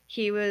weekend,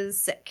 he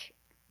was sick.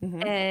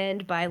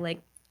 And by,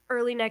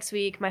 early next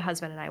week, my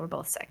husband and I were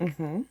both sick.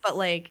 But,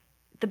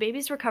 the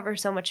babies recover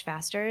so much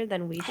faster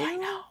than we do. I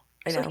know.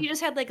 So he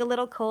just had, a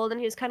little cold,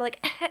 and he was kind of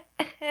like,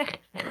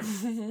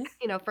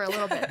 for a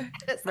little bit.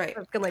 Right.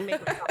 I'm going to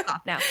make myself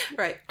cough now.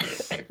 Right.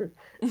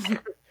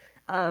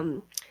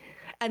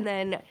 And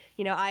then,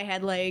 I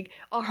had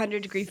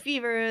 100-degree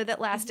fever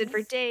that lasted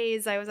for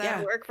days. I was out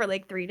of work for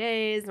 3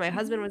 days. My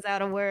husband was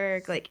out of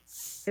work. It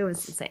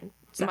was insane.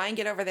 So. Mine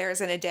get over theirs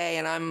in a day,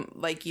 and I'm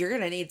like, you're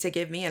going to need to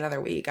give me another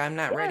week. I'm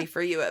not ready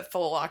for you at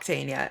full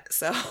octane yet.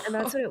 So, and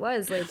that's what it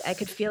was. I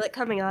could feel it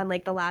coming on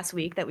the last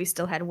week that we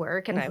still had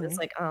work, and I was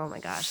like, oh my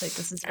gosh,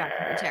 this is about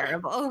to be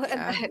terrible.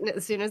 Yeah. And then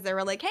as soon as they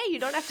were like, hey, you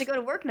don't have to go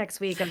to work next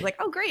week, I'm like,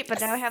 oh great,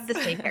 but now I have this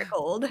daycare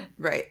cold.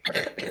 Right.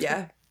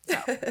 Yeah. So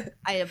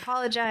I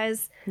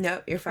apologize.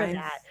 No, you're fine. For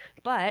that,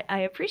 but I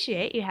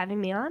appreciate you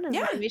having me on and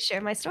letting me share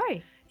my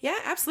story. Yeah,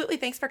 absolutely.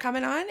 Thanks for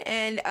coming on.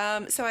 And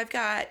so I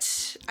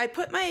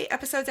put my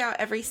episodes out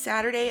every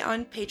Saturday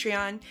on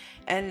Patreon,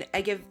 and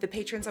I give the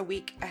patrons a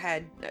week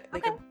ahead,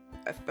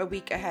 a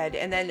week ahead.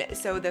 And then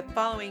so the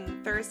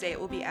following Thursday, it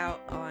will be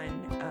out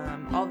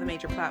on all the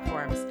major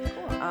platforms.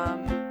 Cool.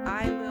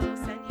 I will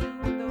send you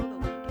the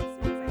link as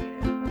soon as I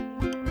get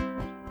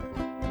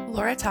it.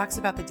 Laura talks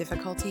about the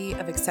difficulty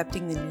of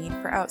accepting the need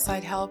for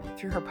outside help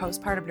through her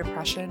postpartum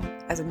depression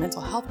as a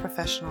mental health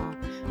professional,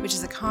 which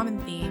is a common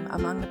theme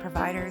among the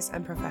providers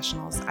and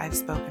professionals I've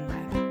spoken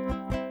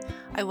with.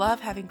 I love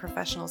having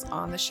professionals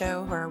on the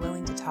show who are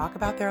willing to talk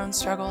about their own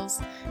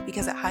struggles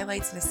because it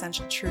highlights an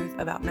essential truth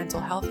about mental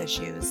health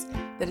issues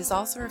that is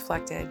also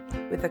reflected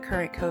with the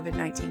current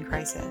COVID-19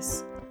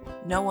 crisis.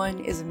 No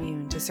one is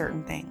immune to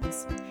certain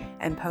things,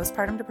 and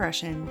postpartum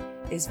depression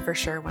is for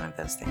sure one of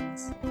those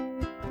things.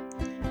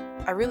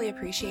 I really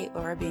appreciate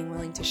Laura being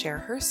willing to share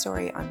her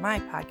story on my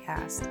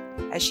podcast,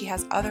 as she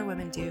has other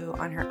women do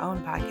on her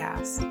own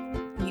podcast.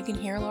 And you can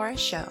hear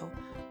Laura's show,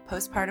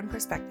 Postpartum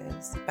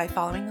Perspectives, by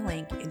following the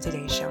link in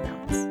today's show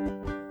notes.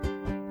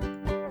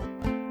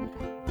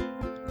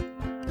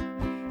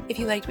 If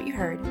you liked what you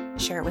heard,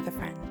 share it with a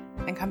friend,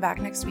 and come back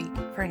next week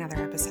for another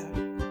episode.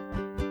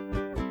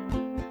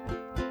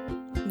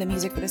 The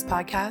music for this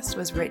podcast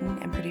was written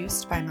and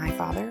produced by my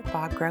father,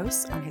 Bob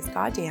Gross, on his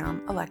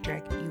goddamn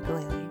electric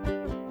ukulele.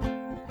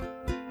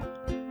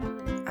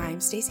 I'm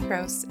Stacey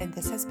Gross, and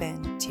this has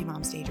been Two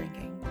Moms Day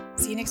Drinking.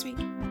 See you next week.